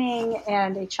ziplining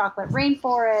and a chocolate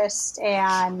rainforest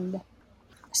and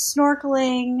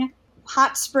snorkeling,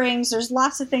 hot springs. There's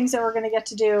lots of things that we're going to get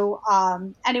to do.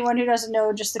 Anyone who doesn't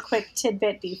know, just a quick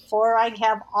tidbit before I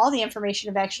have all the information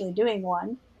of actually doing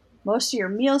one. Most of your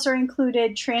meals are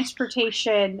included,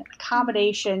 transportation,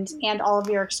 accommodations, and all of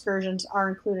your excursions are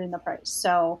included in the price.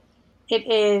 So it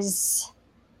is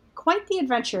quite the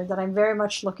adventure that I'm very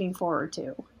much looking forward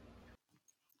to.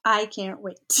 I can't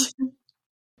wait.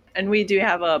 And we do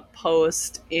have a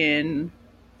post in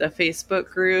the Facebook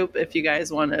group if you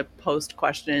guys want to post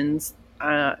questions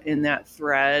in that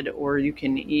thread, or you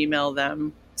can email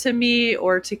them to me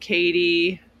or to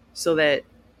Katie so that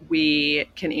we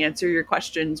can answer your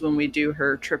questions when we do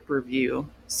her trip review.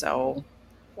 So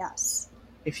yes,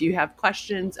 if you have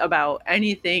questions about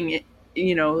anything,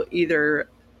 either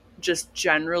just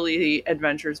generally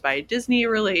Adventures by Disney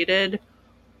related,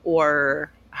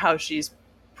 or how she's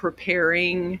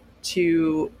preparing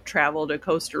to travel to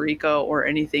Costa Rica, or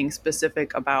anything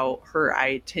specific about her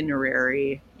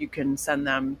itinerary, you can send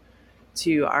them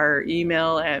to our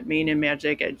email at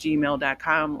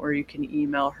mainandmagic@gmail.com, or you can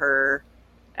email her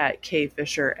at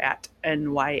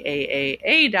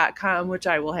kfisher@nyaaa.com, which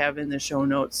I will have in the show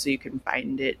notes so you can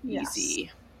find it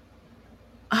easy.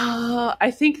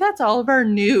 I think that's all of our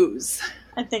news.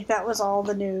 I think that was all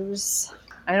the news.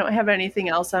 I don't have anything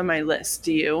else on my list.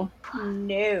 Do you?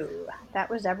 No, that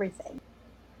was everything.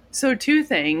 So 2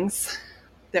 things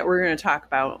that we're going to talk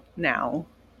about now.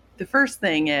 The first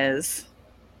thing is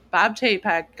Bob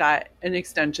Chapek got an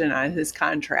extension on his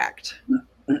contract.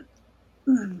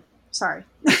 Sorry.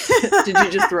 Did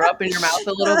you just throw up in your mouth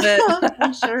a little bit?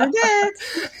 I sure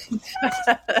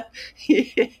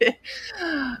did.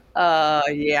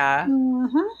 Yeah.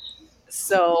 Mm-hmm.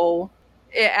 So,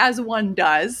 as one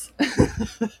does,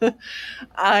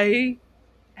 I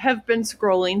have been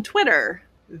scrolling Twitter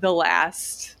the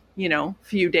last,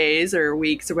 few days or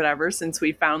weeks or whatever since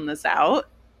we found this out.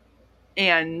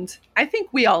 And I think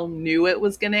we all knew it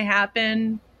was going to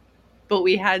happen, but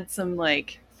we had some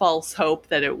false hope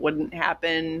that it wouldn't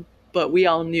happen. But we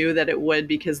all knew that it would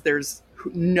because there's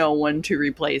no one to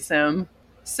replace him.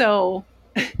 So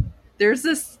there's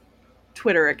this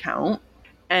Twitter account,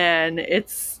 and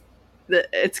it's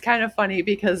kind of funny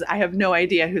because I have no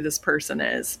idea who this person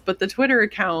is, but the Twitter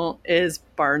account is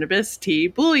Barnabas T.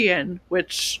 Bullion,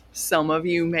 which some of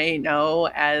you may know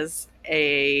as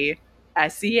a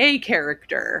SEA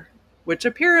character, which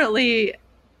apparently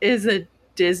is a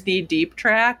Disney deep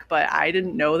track, but I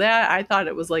didn't know that. I thought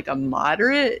it was like a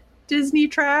moderate Disney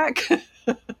track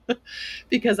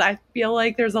because I feel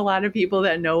like there's a lot of people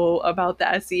that know about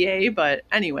the SEA, but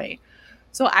anyway.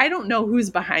 So I don't know who's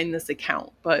behind this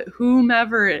account, but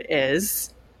whomever it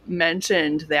is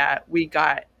mentioned that we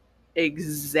got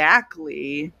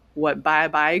exactly what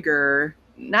Bob Iger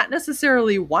not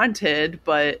necessarily wanted,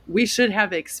 but we should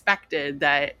have expected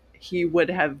that he would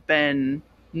have been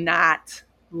not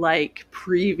like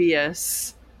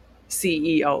previous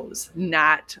CEOs,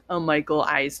 not a Michael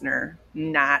Eisner,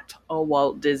 not a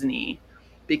Walt Disney,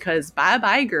 because Bob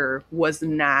Iger was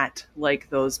not like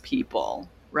those people.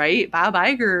 Right? Bob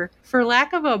Iger, for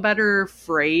lack of a better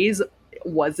phrase,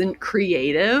 wasn't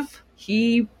creative.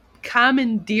 He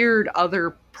commandeered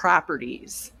other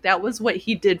properties. That was what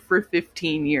he did for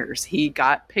 15 years. He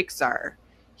got Pixar.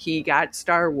 He got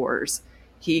Star Wars.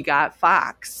 He got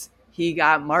Fox. He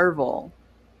got Marvel.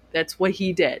 That's what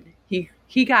he did. He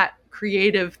got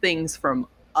creative things from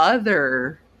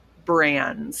other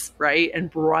brands, right?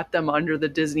 And brought them under the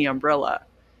Disney umbrella.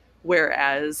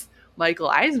 Whereas Michael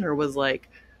Eisner was like,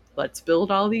 let's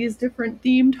build all these different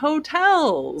themed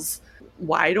hotels.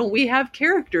 Why don't we have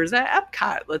characters at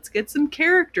Epcot? Let's get some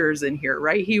characters in here,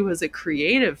 right? He was a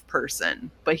creative person,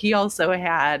 but he also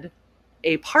had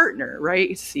a partner, right?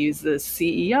 He's the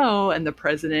CEO and the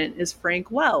president is Frank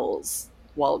Wells.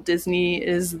 Walt Disney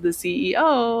is the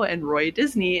CEO and Roy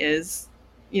Disney is,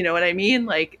 you know what I mean?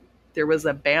 Like, there was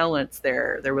a balance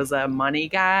there. There was a money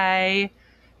guy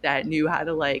that knew how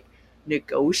to like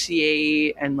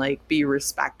negotiate and like be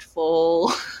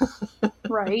respectful.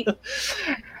 Right.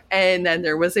 And then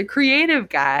there was a creative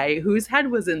guy whose head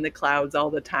was in the clouds all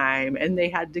the time, and they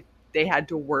had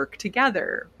to work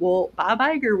together. Well, Bob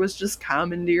Iger was just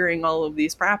commandeering all of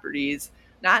these properties.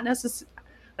 Not necessarily,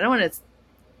 I don't want to,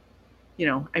 you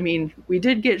know, I mean, we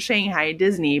did get Shanghai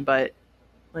Disney, but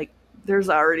like there's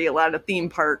already a lot of theme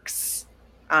parks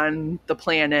on the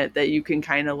planet that you can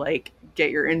kind of like get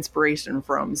your inspiration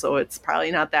from. So it's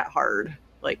probably not that hard.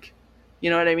 Like, you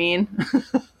know what I mean?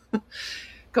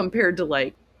 Compared to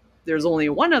like, there's only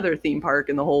one other theme park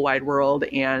in the whole wide world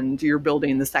and you're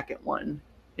building the second one.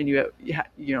 And you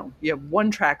have one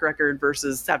track record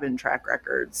versus 7 track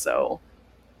records. So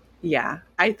yeah,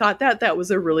 I thought that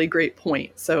was a really great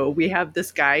point. So we have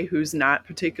this guy who's not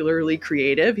particularly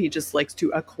creative. He just likes to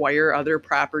acquire other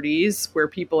properties where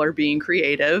people are being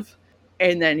creative.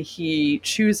 And then he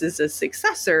chooses a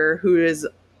successor who is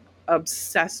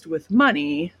obsessed with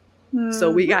money. Mm-hmm. So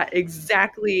we got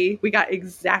exactly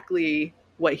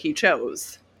what he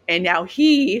chose. And now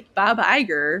Bob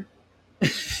Iger,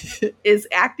 is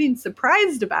acting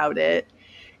surprised about it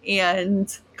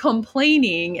and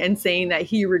complaining and saying that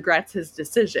he regrets his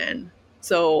decision.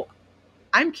 So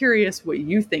I'm curious what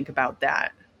you think about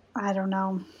that. I don't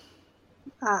know.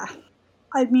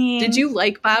 I mean, did you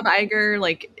like Bob Iger?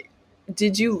 Like,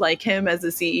 did you like him as a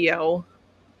CEO?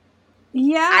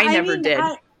 Yeah, I never did.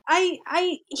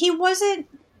 He wasn't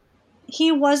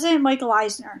Michael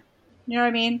Eisner. You know what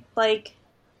I mean? Like,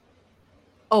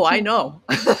 oh, I know.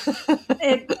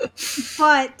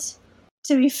 But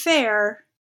to be fair,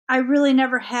 I really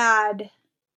never had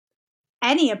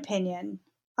any opinion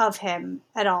of him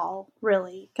at all,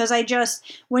 really. Because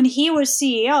when he was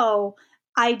CEO,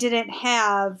 I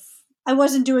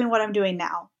wasn't doing what I'm doing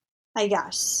now, I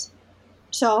guess.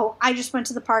 So I just went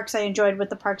to the parks. I enjoyed what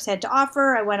the parks had to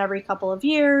offer. I went every couple of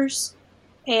years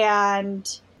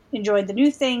and enjoyed the new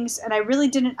things. And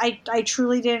I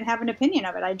truly didn't have an opinion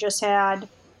of it. I just had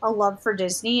a love for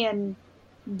Disney, and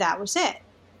that was it.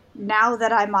 Now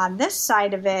that I'm on this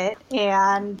side of it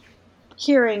and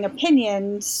hearing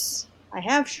opinions, I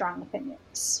have strong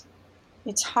opinions.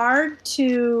 It's hard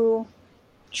to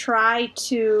try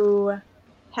to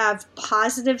have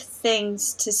positive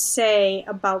things to say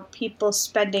about people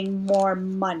spending more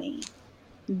money,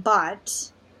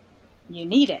 but you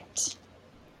need it.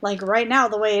 Like right now,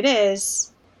 the way it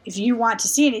is, if you want to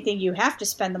see anything, you have to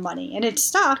spend the money. And it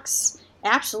sucks.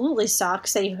 Absolutely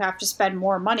sucks that you have to spend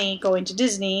more money going to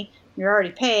Disney. You're already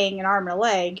paying an arm and a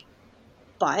leg,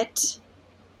 but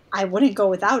I wouldn't go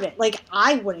without it. Like,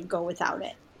 I wouldn't go without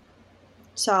it.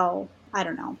 So I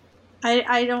don't know.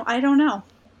 I don't know.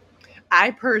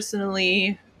 I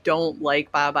personally don't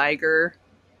like Bob Iger.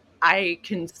 I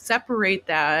can separate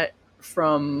that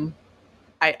from,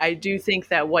 I do think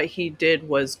that what he did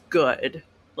was good.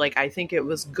 Like, I think it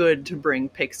was good to bring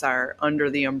Pixar under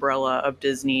the umbrella of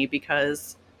Disney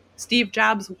because Steve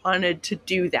Jobs wanted to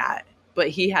do that, but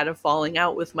he had a falling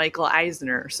out with Michael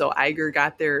Eisner. So Iger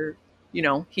got there,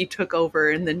 he took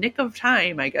over in the nick of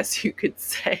time, I guess you could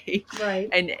say. Right.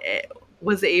 And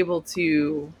was able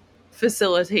to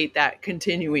facilitate that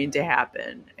continuing to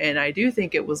happen. And I do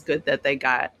think it was good that they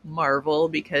got Marvel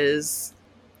because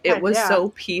it was so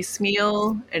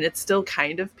piecemeal, and it's still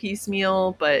kind of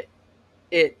piecemeal, but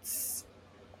it's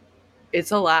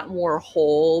a lot more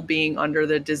whole being under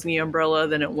the Disney umbrella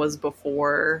than it was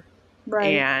before.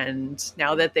 Right. And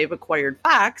now that they've acquired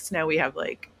Fox, now we have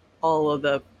like all of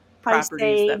the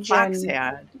properties that Fox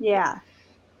had. Yeah.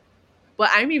 But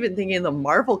I'm even thinking the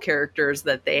Marvel characters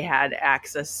that they had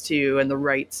access to and the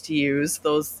rights to use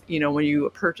those, when you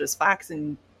purchase Fox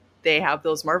and they have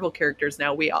those Marvel characters,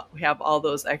 now we have all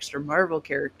those extra Marvel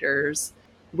characters,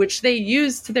 which they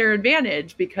used to their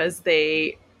advantage because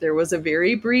there was a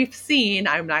very brief scene.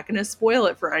 I'm not going to spoil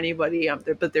it for anybody,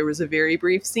 but there was a very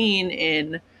brief scene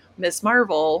in Miss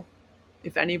Marvel.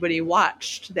 If anybody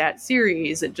watched that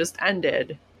series, it just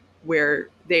ended, where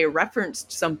they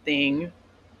referenced something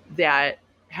that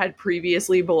had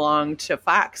previously belonged to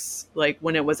Fox, like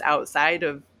when it was outside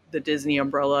of the Disney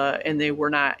umbrella, and they were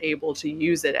not able to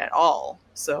use it at all.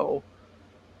 So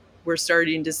we're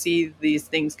starting to see these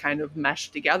things kind of mesh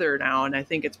together now, and I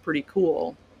think it's pretty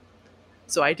cool.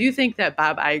 So I do think that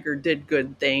Bob Iger did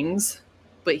good things,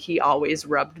 but he always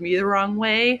rubbed me the wrong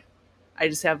way. I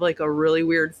just have like a really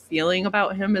weird feeling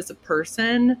about him as a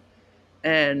person.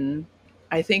 And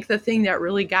I think the thing that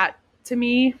really got to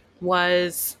me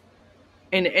was,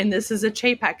 and this is a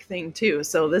Chapek thing too.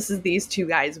 So this is these two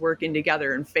guys working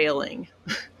together and failing.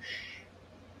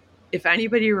 If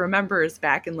anybody remembers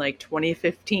back in like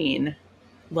 2015,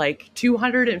 like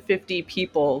 250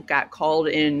 people got called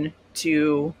in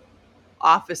to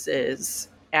offices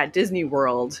at Disney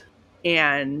World,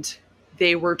 and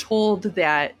they were told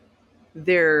that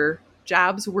their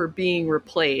jobs were being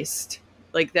replaced,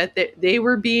 like that they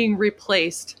were being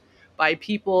replaced by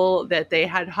people that they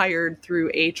had hired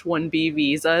through H-1B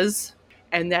visas,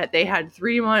 and that they had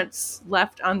 3 months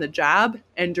left on the job,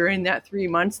 and during that 3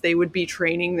 months they would be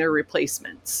training their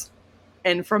replacements.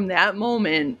 And from that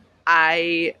moment,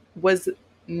 I was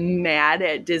mad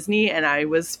at Disney, and I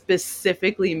was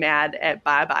specifically mad at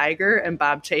Bob Iger and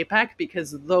Bob Chapek,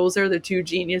 because those are the two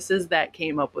geniuses that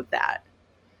came up with that.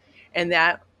 And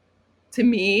that, to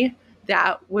me,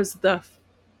 that was the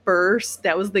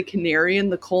canary in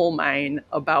the coal mine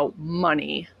about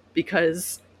money,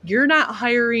 because you're not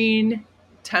hiring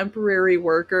temporary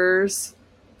workers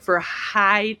for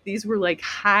these were like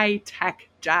high tech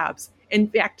jobs. In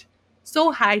fact,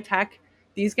 so high tech,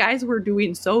 these guys were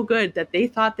doing so good that they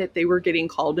thought that they were getting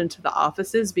called into the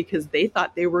offices because they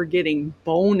thought they were getting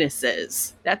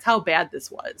bonuses. That's how bad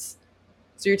this was.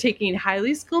 So you're taking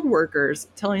highly skilled workers,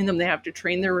 telling them they have to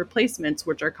train their replacements,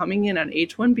 which are coming in on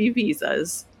H-1B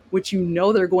visas, which you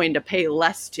know they're going to pay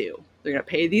less to. They're going to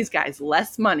pay these guys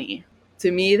less money.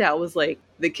 To me, that was like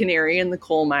the canary in the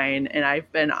coal mine, and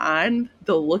I've been on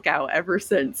the lookout ever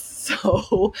since.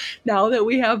 So now that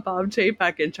we have Bob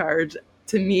Chapek in charge,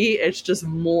 to me, it's just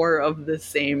more of the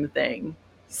same thing.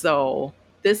 So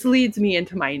this leads me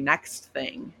into my next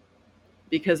thing,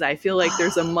 because I feel like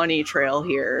there's a money trail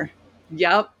here.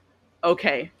 Yep.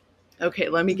 Okay,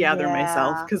 let me gather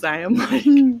myself, because I am like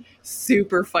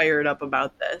super fired up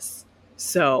about this.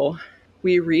 So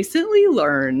we recently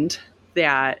learned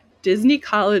that Disney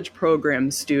College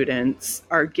Program students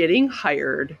are getting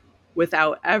hired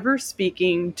without ever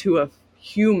speaking to a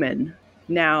human.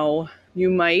 Now, you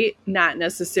might not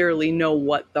necessarily know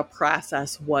what the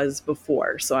process was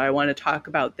before, so I want to talk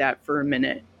about that for a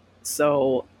minute.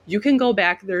 So you can go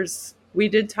back. We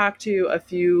did talk to a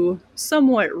few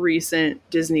somewhat recent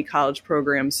Disney College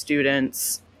Program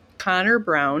students. Connor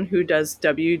Brown, who does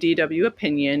WDW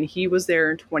Opinion, he was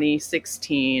there in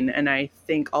 2016, and I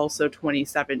think also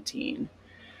 2017.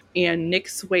 And Nick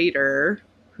Swader,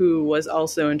 who was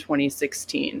also in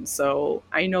 2016. So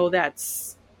I know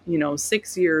that's,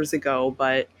 6 years ago,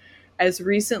 but as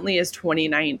recently as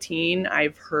 2019,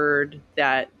 I've heard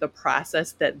that the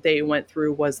process that they went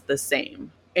through was the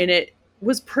same. And it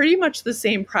was pretty much the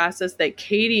same process that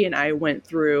Katie and I went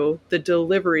through. The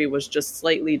delivery was just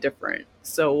slightly different.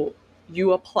 So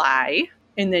you apply,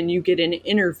 and then you get an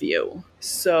interview.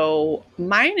 So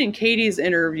mine and Katie's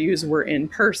interviews were in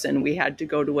person. We had to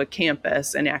go to a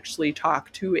campus and actually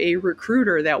talk to a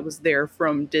recruiter that was there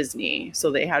from Disney.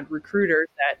 So they had recruiters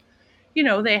that,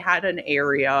 they had an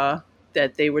area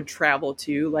that they would travel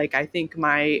to. Like, I think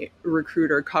my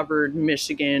recruiter covered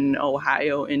Michigan,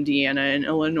 Ohio, Indiana, and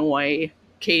Illinois.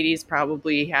 Katie's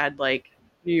probably had like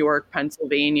New York,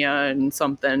 Pennsylvania, and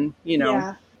something,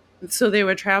 Yeah. So they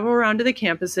would travel around to the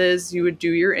campuses, you would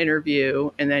do your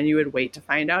interview, and then you would wait to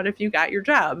find out if you got your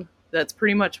job. That's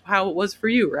pretty much how it was for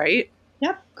you, right?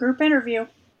 Yep. Group interview.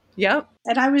 Yep.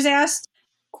 And I was asked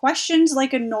questions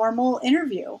like a normal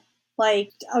interview.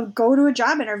 Like, go to a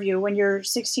job interview when you're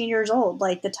 16 years old,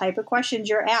 like the type of questions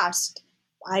you're asked.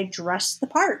 I dressed the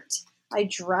part. I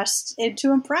dressed it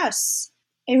to impress.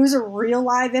 It was a real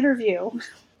live interview.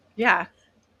 Yeah.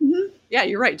 Mm-hmm. Yeah,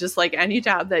 you're right. Just like any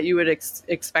job that you would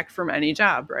expect from any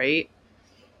job, right?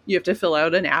 You have to fill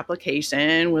out an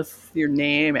application with your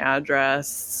name,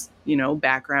 address,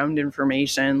 background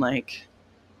information, like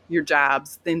your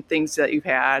jobs, things that you've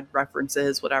had,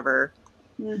 references, whatever.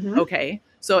 Mm-hmm. Okay.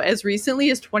 So as recently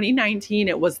as 2019,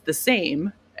 it was the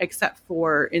same, except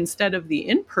for instead of the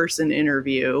in-person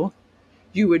interview,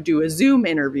 you would do a Zoom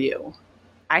interview.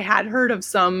 I had heard of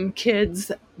some kids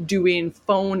doing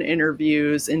phone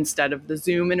interviews instead of the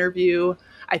Zoom interview.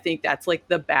 I think that's like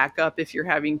the backup if you're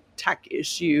having tech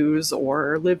issues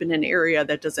or live in an area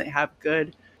that doesn't have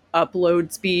good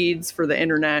upload speeds for the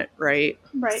internet, right?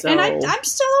 Right. So, and I'm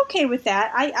still okay with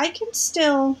that. I can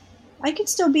still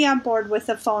be on board with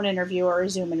a phone interview or a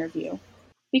Zoom interview,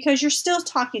 because you're still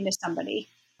talking to somebody.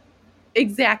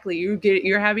 Exactly.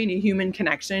 You're having a human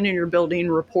connection and you're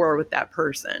building rapport with that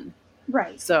person.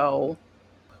 Right. So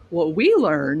what we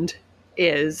learned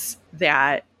is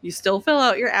that you still fill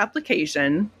out your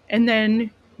application and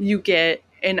then you get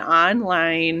an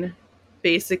online,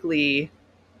 basically,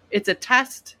 it's a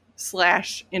test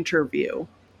 / interview.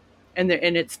 And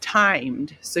it's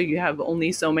timed. So you have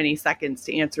only so many seconds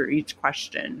to answer each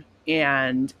question.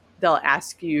 And they'll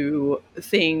ask you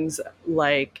things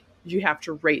like, you have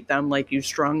to rate them like you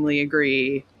strongly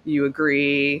agree, you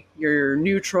agree, you're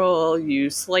neutral,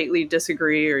 you slightly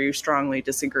disagree, or you strongly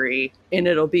disagree. And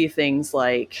it'll be things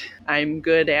like, I'm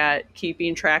good at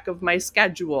keeping track of my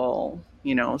schedule,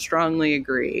 strongly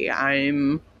agree. I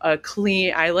like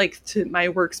my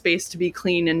workspace to be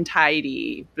clean and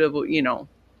tidy,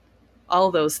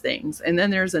 all those things. And then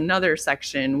there's another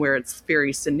section where it's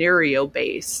very scenario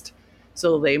based.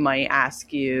 So they might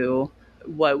ask you,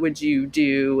 what would you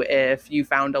do if you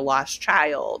found a lost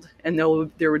child? And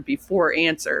there would be 4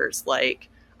 answers. Like,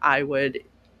 I would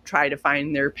try to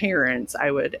find their parents.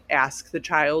 I would ask the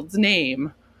child's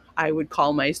name. I would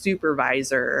call my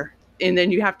supervisor. And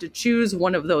then you have to choose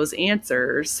one of those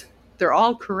answers. They're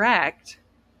all correct,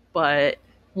 but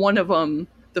one of them,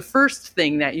 the first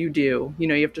thing that you do,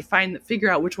 you have to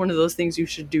figure out which one of those things you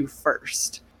should do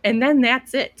first. And then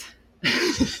that's it.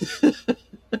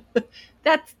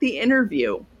 That's the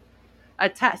interview, a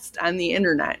test on the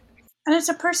internet. And it's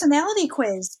a personality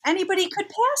quiz. Anybody could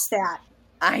pass that.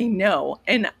 I know.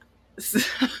 And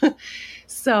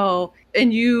so,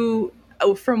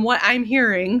 from what I'm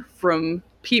hearing from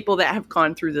people that have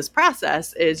gone through this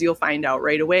process, is you'll find out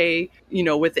right away,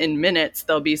 within minutes,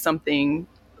 there'll be something,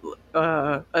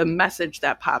 a message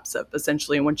that pops up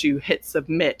essentially once you hit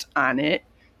submit on it,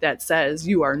 that says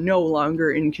you are no longer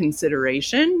in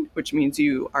consideration, which means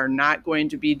you are not going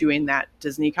to be doing that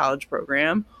Disney College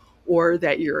program, or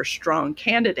that you're a strong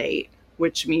candidate,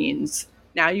 which means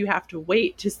now you have to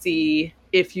wait to see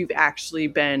if you've actually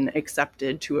been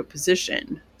accepted to a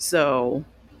position. So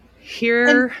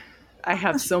here I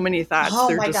have so many thoughts.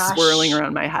 They're just swirling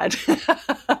around my head.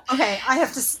 Okay, I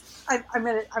have to.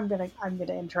 I'm gonna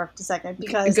interrupt a second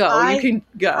because you can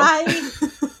go.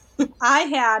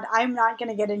 I'm not going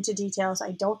to get into details.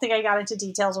 I don't think I got into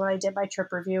details when I did my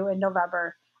trip review in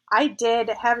November. I did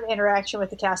have an interaction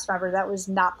with a cast member that was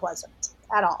not pleasant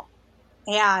at all.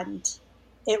 And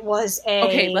it was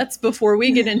Okay, before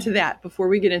we get into that,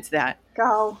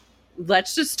 go.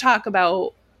 Let's just talk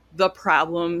about the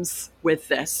problems with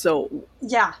this. So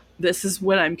yeah, this is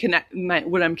what I'm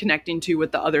connecting to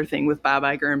with the other thing with Bob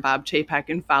Iger and Bob Chapek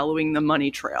and following the money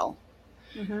trail.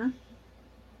 Mm-hmm.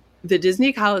 The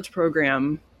Disney College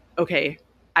program, okay,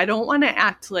 I don't want to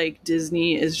act like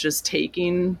Disney is just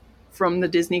taking from the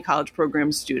Disney College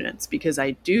program students, because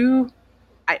I don't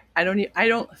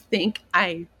think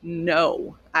I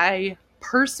know. I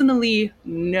personally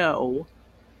know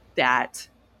that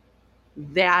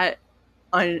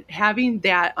having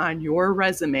that on your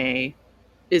resume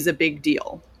is a big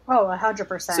deal. Oh,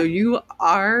 100%. So you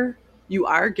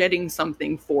are getting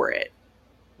something for it.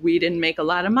 We didn't make a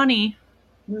lot of money.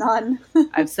 None.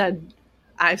 I've said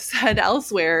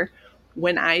elsewhere,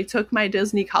 when I took my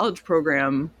Disney College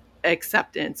program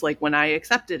acceptance, like when I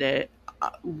accepted it,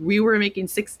 we were making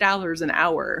 $6 an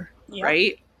hour, yep.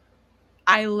 Right?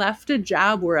 I left a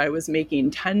job where I was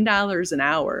making $10 an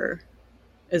hour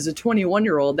as a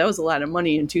 21-year-old. That was a lot of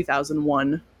money in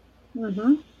 2001.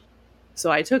 Mm-hmm.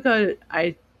 So I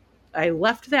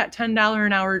left that $10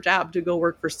 an hour job to go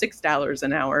work for $6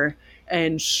 an hour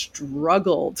and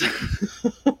struggled.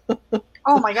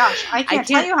 Oh my gosh. I can't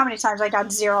tell you how many times I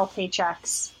got 0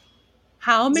 paychecks.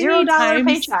 How many times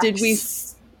paychecks. Did we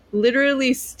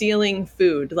literally stealing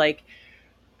food? Like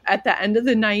at the end of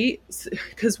the night,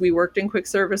 because we worked in quick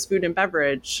service food and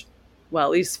beverage, well,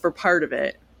 at least for part of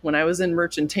it. When I was in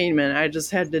merchantainment, I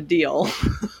just had to deal.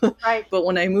 Right. But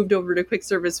when I moved over to quick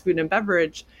service food and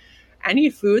beverage, any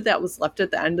food that was left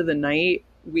at the end of the night,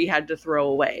 we had to throw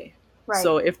away. Right.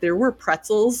 So if there were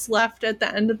pretzels left at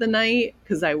the end of the night,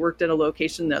 because I worked at a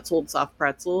location that sold soft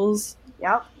pretzels.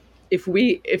 Yep.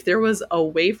 If there was a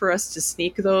way for us to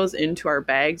sneak those into our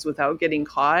bags without getting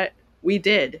caught, we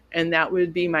did. And that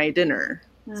would be my dinner.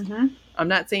 Mm-hmm. I'm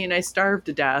not saying I starved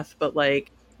to death, but like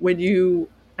you're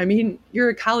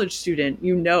a college student,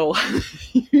 you know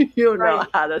right.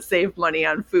 how to save money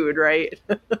on food, right?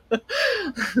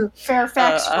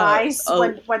 Fairfax fries,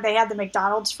 when they had the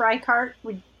McDonald's fry cart,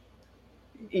 we'd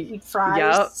eat fries.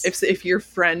 Yeah, if your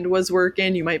friend was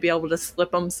working, you might be able to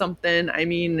slip them something. I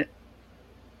mean,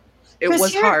 it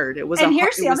was hard. It was. And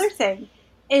here's the other thing: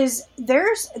 is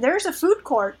there's a food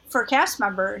court for cast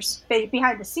members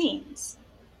behind the scenes,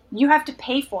 you have to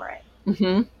pay for it.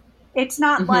 Mm-hmm. It's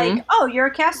not like, oh, you're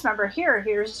a cast member.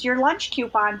 Here's your lunch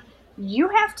coupon. You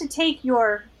have to take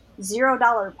your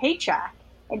 $0 paycheck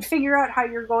and figure out how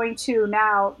you're going to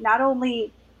now not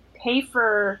only pay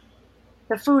for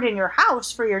the food in your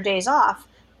house for your days off,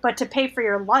 but to pay for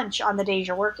your lunch on the days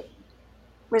you're working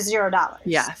with $0.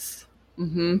 Yes.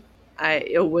 Mm-hmm.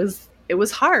 It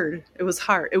was hard. It was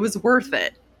hard. It was worth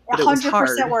it. But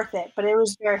 100% worth it, but it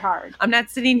was very hard. I'm not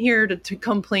sitting here to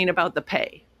complain about the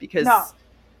pay, because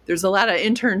there's a lot of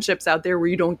internships out there where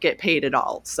you don't get paid at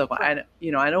all. So I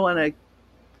don't want to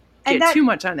get too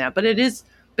much on that, but it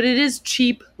is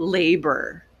cheap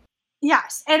labor.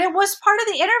 Yes. And it was part of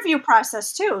the interview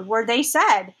process too, where they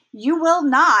said, you will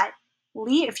not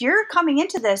leave. If you're coming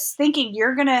into this thinking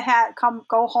you're going to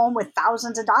go home with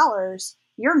thousands of dollars,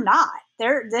 you're not.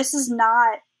 This is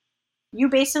not, you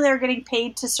basically are getting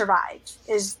paid to survive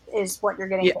is what you're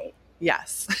getting paid.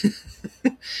 Yes.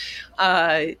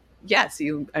 Yes.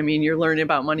 You're learning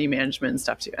about money management and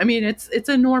stuff too. I mean, it's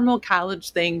a normal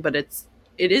college thing, but it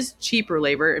is cheaper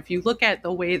labor. If you look at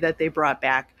the way that they brought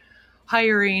back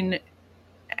hiring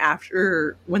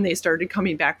after when they started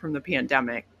coming back from the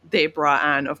pandemic, they brought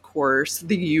on, of course,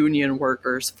 the union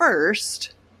workers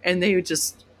first, and they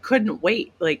just couldn't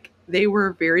wait. Like, they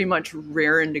were very much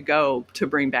raring to go to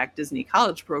bring back Disney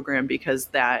College Program, because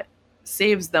that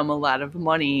saves them a lot of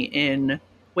money in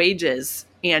wages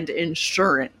and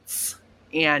insurance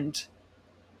and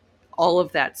all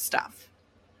of that stuff.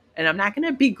 And I'm not going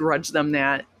to begrudge them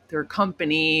that. Their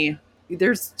company,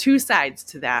 there's two sides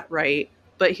to that, right?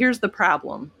 But here's the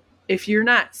problem. If you're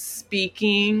not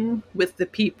speaking with the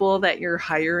people that you're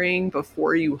hiring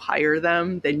before you hire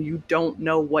them, then you don't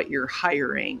know what you're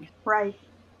hiring. Right.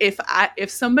 If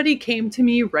somebody came to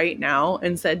me right now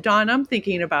and said, Dawn, I'm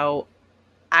thinking about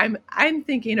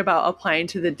applying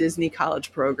to the Disney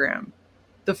College Program,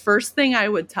 the first thing I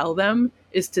would tell them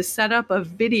is to set up a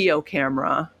video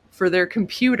camera for their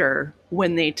computer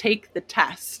when they take the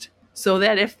test, so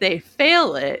that if they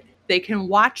fail it, they can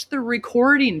watch the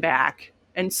recording back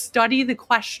and study the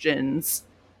questions,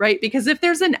 right? Because if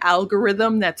there's an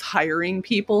algorithm that's hiring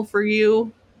people for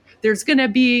you,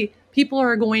 people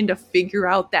are going to figure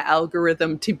out the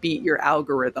algorithm to beat your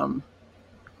algorithm.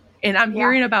 And I'm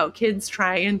hearing about kids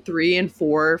trying 3 and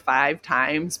 4 or 5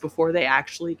 times before they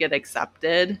actually get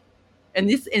accepted. And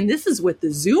this is with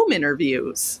the Zoom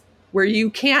interviews, where you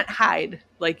can't hide,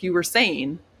 like you were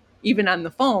saying, even on the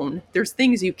phone. There's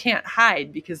things you can't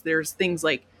hide, because there's things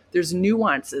like, there's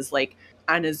nuances. Like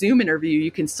on a Zoom interview,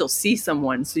 you can still see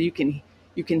someone, so you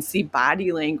can see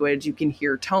body language, you can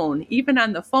hear tone. Even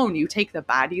on the phone, you take the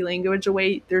body language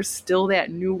away, there's still that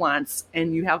nuance,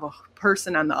 and you have a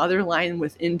person on the other line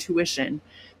with intuition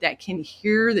that can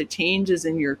hear the changes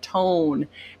in your tone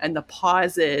and the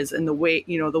pauses and the way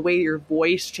your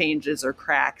voice changes or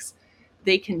cracks.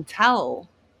 They can tell.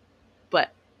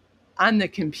 But on the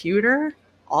computer,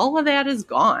 all of that is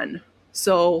gone.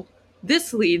 So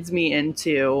this leads me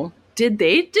into, did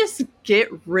they just get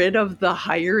rid of the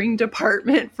hiring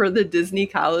department for the Disney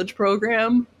College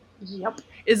Program? Yep.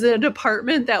 Is it a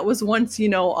department that was once,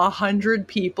 100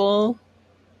 people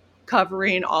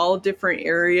covering all different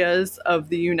areas of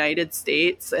the United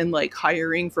States and like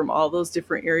hiring from all those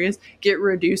different areas, get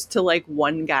reduced to like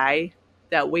one guy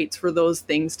that waits for those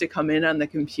things to come in on the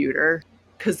computer?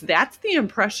 Because that's the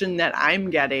impression that I'm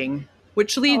getting,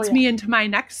 which leads me into my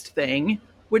next thing,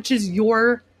 which is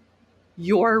your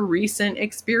recent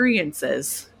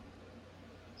experiences.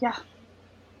 Yeah,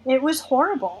 it was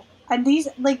horrible. And these,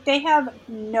 like, they have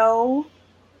no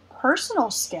personal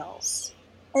skills.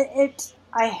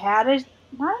 I had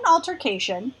not an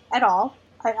altercation at all.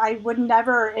 I would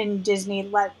never in Disney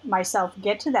let myself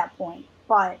get to that point.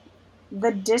 But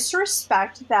the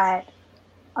disrespect that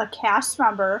a cast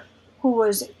member who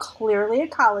was clearly a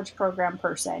college program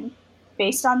person,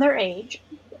 based on their age,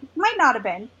 might not have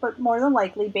been, but more than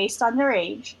likely based on their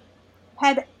age,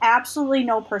 had absolutely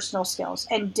no personal skills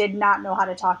and did not know how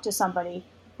to talk to somebody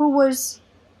who was,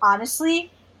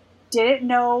 honestly, didn't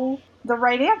know the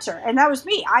right answer. And that was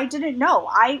me. I didn't know.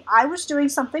 I was doing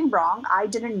something wrong. I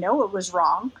didn't know it was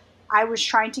wrong. I was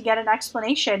trying to get an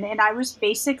explanation, and I was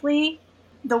basically,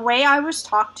 the way I was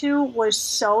talked to was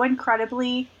so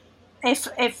incredibly,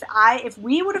 if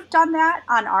we would have done that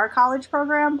on our college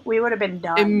program, we would have been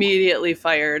done. Immediately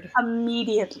fired.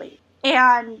 Immediately.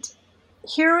 And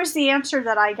here was the answer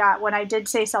that I got when I did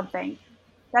say something.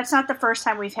 That's not the first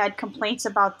time we've had complaints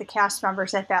about the cast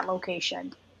members at that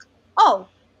location. Oh,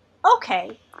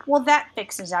 okay. Well, that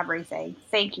fixes everything.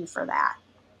 Thank you for that.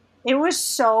 It was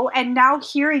so, and now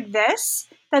hearing this,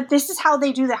 that this is how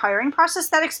they do the hiring process,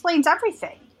 that explains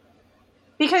everything.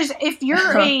 Because if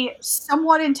you're a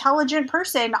somewhat intelligent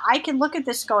person, I can look at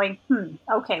this going,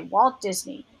 okay, Walt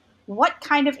Disney, what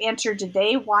kind of answer do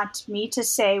they want me to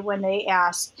say when they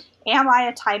ask, am I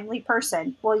a timely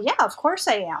person? Well, yeah, of course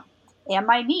I am.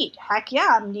 Am I neat? Heck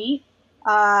yeah, I'm neat.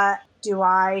 Do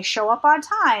I show up on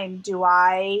time? Do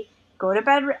I go to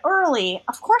bed early?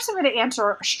 Of course I'm going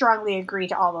to strongly agree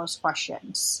to all those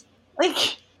questions.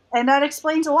 And that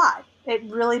explains a lot. It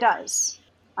really does.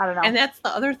 I don't know. And that's the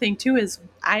other thing, too, is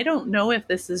I don't know if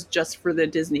this is just for the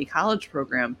Disney College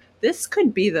program. This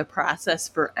could be the process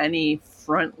for any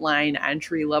frontline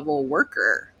entry-level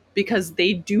worker, because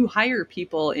they do hire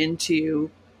people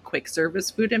into quick service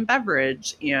food and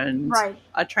beverage and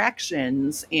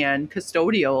attractions and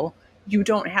custodial. You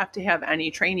don't have to have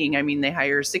any training. I mean, they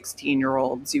hire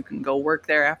 16-year-olds. You can go work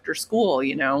there after school,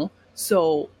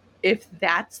 So if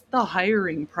that's the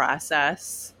hiring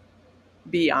process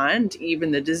beyond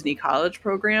even the Disney College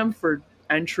program for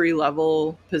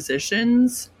entry-level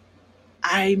positions,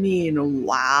 I mean,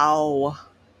 wow.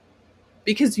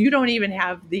 Because you don't even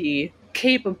have the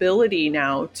capability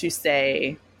now to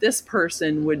say, this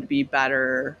person would be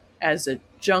better as a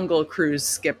Jungle Cruise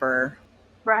skipper.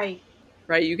 Right.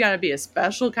 Right? You got to be a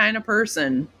special kind of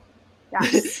person.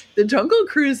 Yes. The Jungle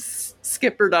Cruise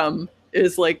skipperdom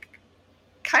is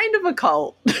kind of a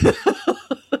cult.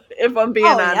 If I'm being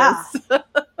honest. Yeah.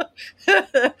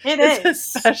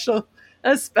 It's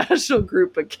a special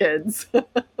group of kids.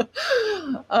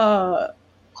 100%.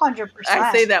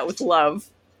 I say that with love.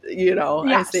 Yes.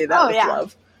 I say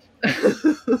that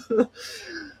with love.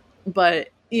 But,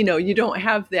 you don't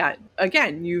have that.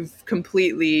 Again, you've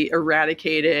completely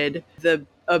eradicated the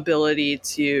ability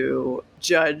to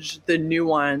judge the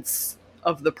nuance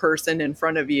of the person in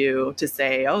front of you to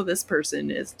say, oh, this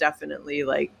person is definitely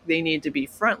they need to be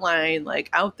frontline,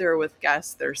 out there with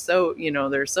guests. They're so,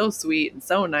 they're so sweet and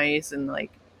so nice. And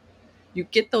you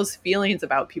get those feelings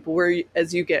about people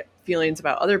as you get feelings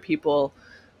about other people,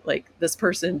 this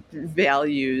person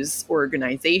values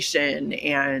organization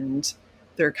and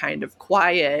they're kind of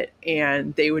quiet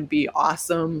and they would be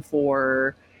awesome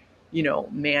for,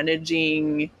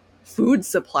 managing food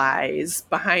supplies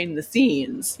behind the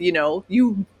scenes.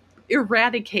 You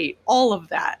eradicate all of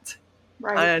that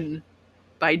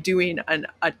by doing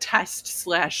a test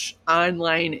 /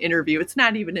 online interview. It's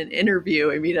not even an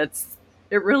interview. I mean,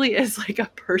 it really is a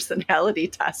personality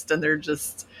test, and they're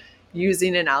just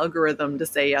using an algorithm to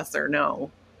say yes or no.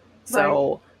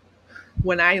 So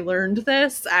when I learned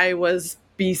this, I was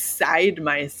beside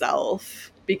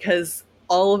myself because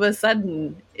all of a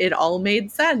sudden it all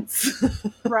made sense.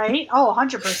 Right? Oh,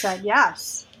 100%.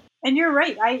 Yes. And you're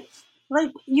right.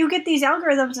 You get these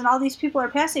algorithms and all these people are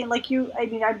passing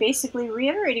I'm basically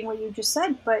reiterating what you just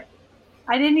said, but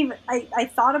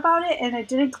I thought about it and it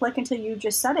didn't click until you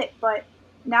just said it. But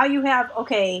now you have,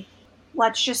 okay,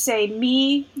 let's just say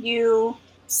me, you,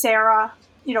 Sarah,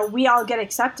 we all get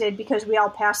accepted because we all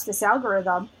pass this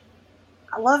algorithm.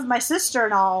 I love my sister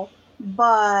and all,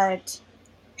 but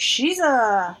she's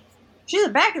a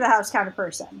back of the house kind of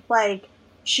person.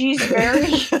 She's very,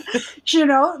 it's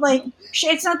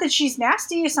not that she's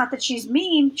nasty. It's not that she's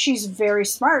mean. She's very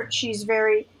smart. She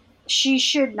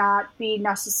should not be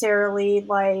necessarily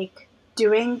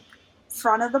doing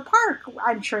front of the park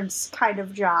entrance kind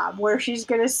of job where she's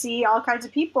going to see all kinds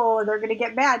of people and they're going to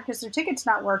get mad because their ticket's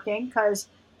not working because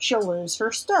she'll lose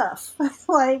her stuff.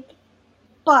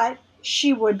 But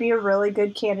she would be a really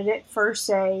good candidate for,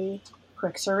 say,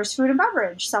 quick service food and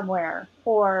beverage somewhere,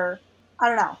 or I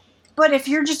don't know. But if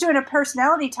you're just doing a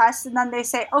personality test and then they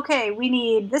say, okay, we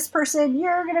need this person,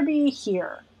 you're going to be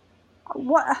here.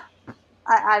 What?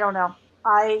 I don't know.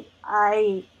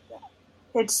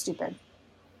 It's stupid.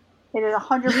 It is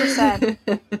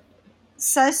 100%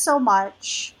 says so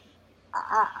much.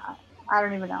 I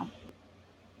don't even know.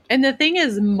 And the thing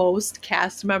is, most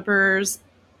cast members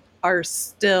are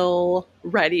still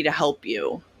ready to help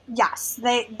you. Yes,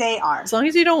 they are. As long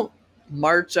as you don't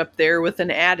march up there with an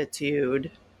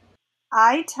attitude.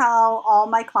 I tell all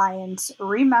my clients,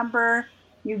 remember,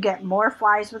 you get more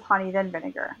flies with honey than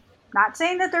vinegar. Not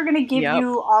saying that they're going to give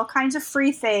you all kinds of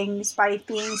free things by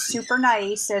being super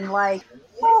nice and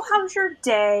oh, how's your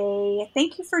day?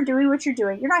 Thank you for doing what you're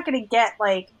doing. You're not going to get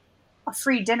a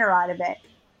free dinner out of it,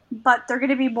 but they're going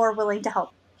to be more willing to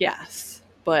help. Yes,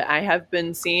 but I have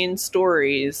been seeing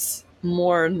stories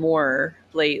more and more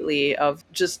lately of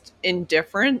just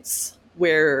indifference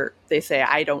where they say,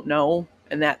 I don't know,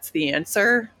 and that's the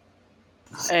answer.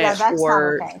 Yeah, that's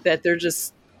or not okay. That they're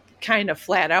just kind of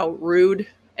flat out rude.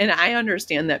 And I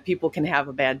understand that people can have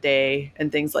a bad day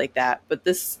and things like that, but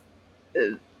this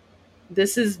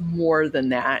is more than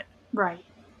that. Right.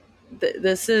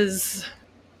 this is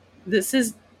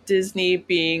Disney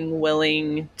being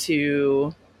willing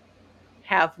to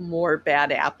have more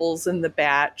bad apples in the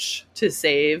batch to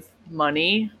save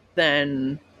money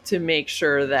than to make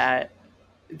sure that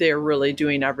they're really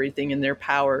doing everything in their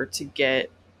power to get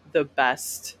the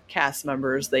best cast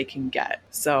members they can get.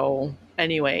 So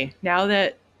anyway, now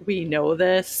that we know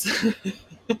this,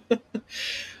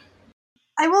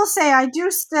 I will say I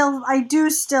do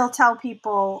still tell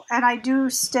people, and I do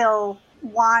still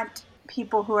want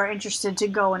people who are interested to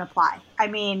go and apply. I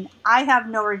mean, I have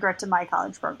no regrets in my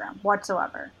college program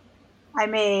whatsoever. I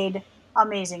made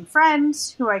amazing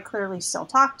friends who I clearly still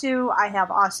talk to. I have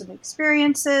awesome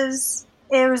experiences.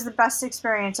 It was the best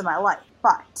experience of my life,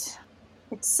 but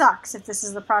it sucks if this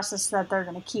is the process that they're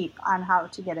going to keep on how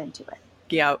to get into it.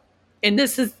 Yeah. And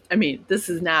this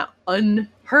is not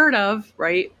unheard of,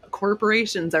 right?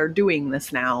 Corporations are doing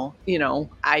this now. You know,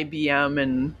 IBM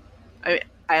and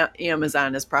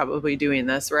Amazon is probably doing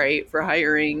this, right? For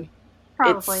hiring.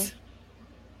 Probably.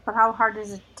 But how hard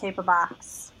is it to tape a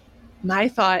box? My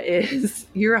thought is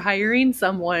you're hiring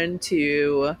someone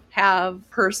to have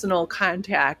personal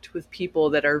contact with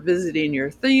people that are visiting your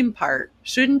theme park.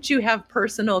 Shouldn't you have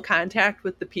personal contact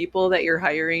with the people that you're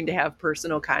hiring to have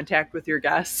personal contact with your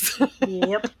guests?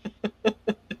 Yep.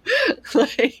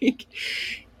 Like,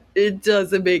 it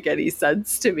doesn't make any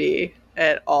sense to me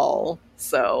at all.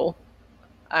 So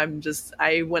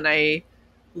when I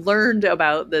learned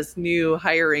about this new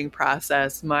hiring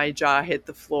process, my jaw hit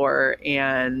the floor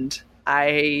and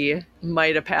I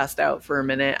might have passed out for a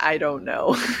minute. I don't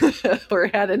know. Or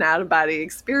had an out-of-body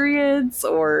experience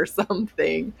or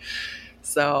something.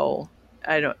 So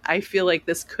I feel like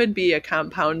this could be a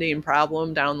compounding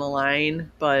problem down the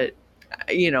line, but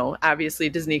you know, obviously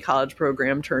Disney College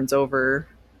Program turns over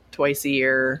twice a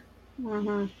year.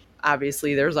 Mm-hmm.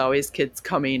 Obviously there's always kids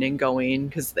coming and going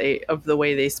because of the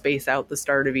way they space out the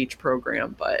start of each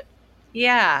program. But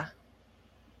yeah,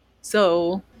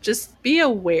 so just be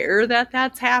aware that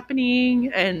that's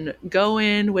happening and go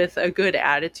in with a good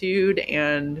attitude.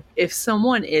 And if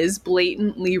someone is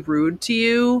blatantly rude to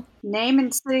you, name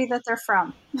and city that they're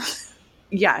from.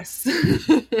 Yes.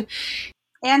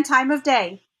 And time of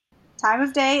day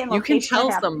and location. You can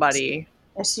tell somebody.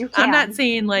 Yes, you can. I'm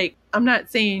not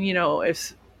saying, you know,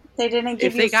 if they didn't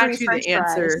give you free the French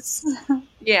answer, fries.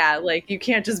 yeah, like you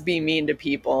can't just be mean to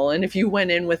people. And if you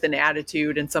went in with an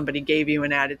attitude and somebody gave you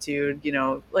an attitude, you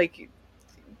know, like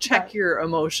check Right. your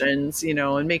emotions, you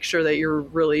know, and make sure that you're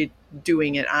really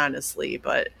doing it honestly.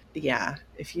 But yeah,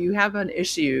 if you have an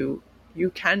issue, you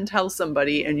can tell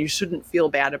somebody and you shouldn't feel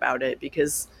bad about it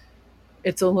because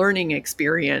it's a learning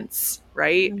experience,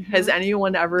 right? Mm-hmm. Has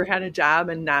anyone ever had a job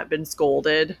and not been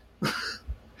scolded?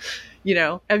 You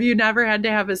know, have you never had to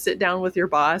have a sit down with your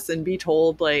boss and be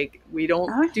told, like, we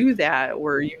don't do that,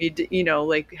 or you need to, you know,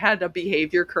 like, had a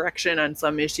behavior correction on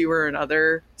some issue or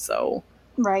another? So,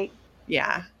 right.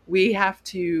 Yeah, we have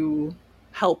to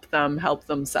help them help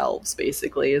themselves,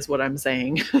 basically, is what I'm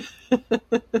saying.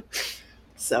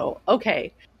 So,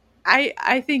 okay.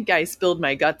 I think I spilled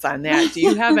my guts on that. Do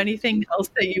you have anything else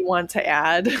that you want to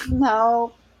add?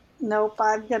 No. Nope,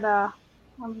 I'm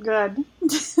good.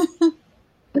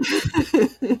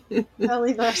 I'll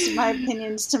leave the rest of my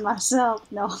opinions to myself.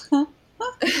 No.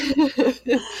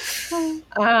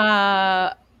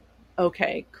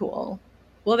 Okay, cool.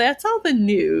 Well, that's all the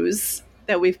news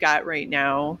that we've got right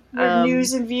now. Your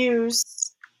news and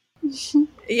views.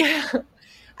 Yeah.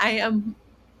 I am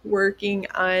working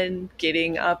on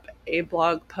getting up a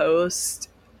blog post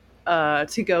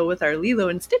to go with our Lilo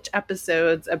and Stitch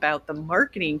episodes about the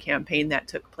marketing campaign that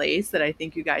took place that I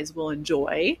think you guys will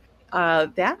enjoy.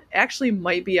 That actually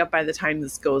might be up by the time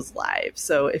this goes live.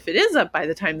 So if it is up by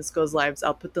the time this goes live,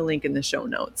 I'll put the link in the show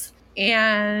notes.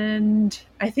 And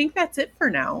I think that's it for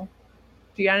now.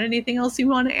 Do you got anything else you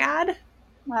want to add?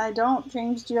 I don't.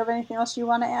 James, do you have anything else you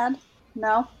want to add?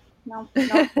 No.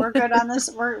 We're good on this.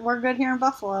 We're good here in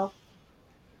Buffalo.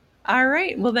 All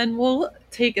right. Well, then we'll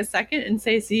take a second and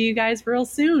say see you guys real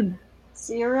soon.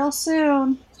 See you real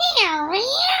soon. See you real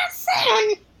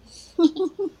soon.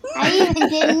 I even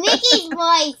did Mickey's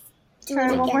voice.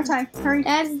 Try it one more time. Hurry.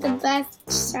 That's the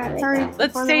best. Hurry.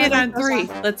 Let's say it on three.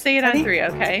 Let's say it on three,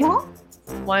 okay?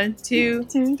 1, 2,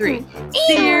 3.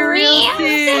 See you real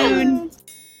soon.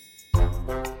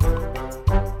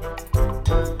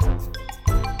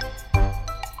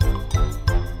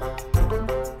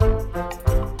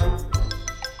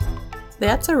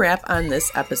 That's a wrap on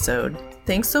this episode.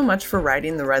 Thanks so much for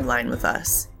riding the red line with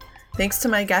us. Thanks to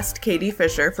my guest, Katie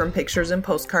Fisher from Pictures and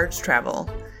Postcards Travel.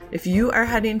 If you are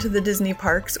heading to the Disney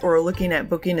parks or looking at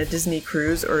booking a Disney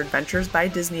cruise or Adventures by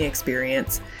Disney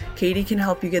experience, Katie can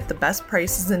help you get the best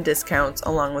prices and discounts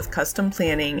along with custom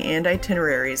planning and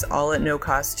itineraries, all at no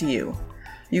cost to you.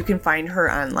 You can find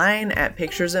her online at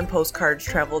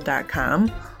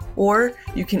picturesandpostcardstravel.com, or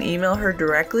you can email her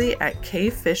directly at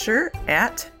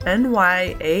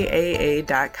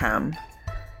kfisher@nyaaa.com.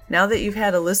 Now that you've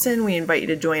had a listen, we invite you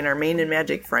to join our Maine and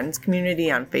Magic Friends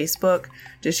community on Facebook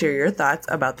to share your thoughts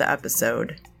about the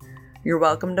episode. You're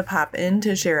welcome to pop in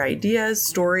to share ideas,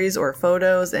 stories, or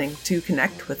photos, and to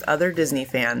connect with other Disney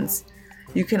fans.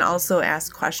 You can also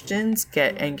ask questions,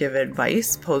 get and give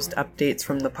advice, post updates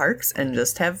from the parks, and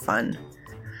just have fun.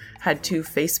 Head to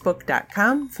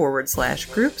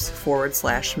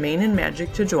facebook.com/groups/Maine and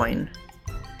Magic to join.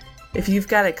 If you've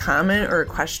got a comment or a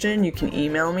question, you can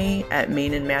email me at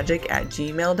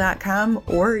mainandmagic@gmail.com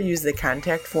or use the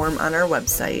contact form on our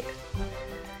website.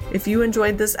 If you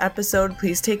enjoyed this episode,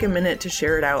 please take a minute to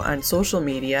share it out on social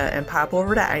media and pop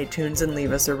over to iTunes and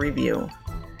leave us a review.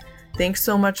 Thanks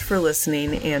so much for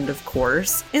listening, and of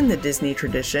course, in the Disney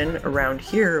tradition, around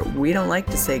here we don't like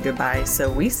to say goodbye,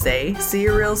 so we say see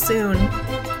you real soon.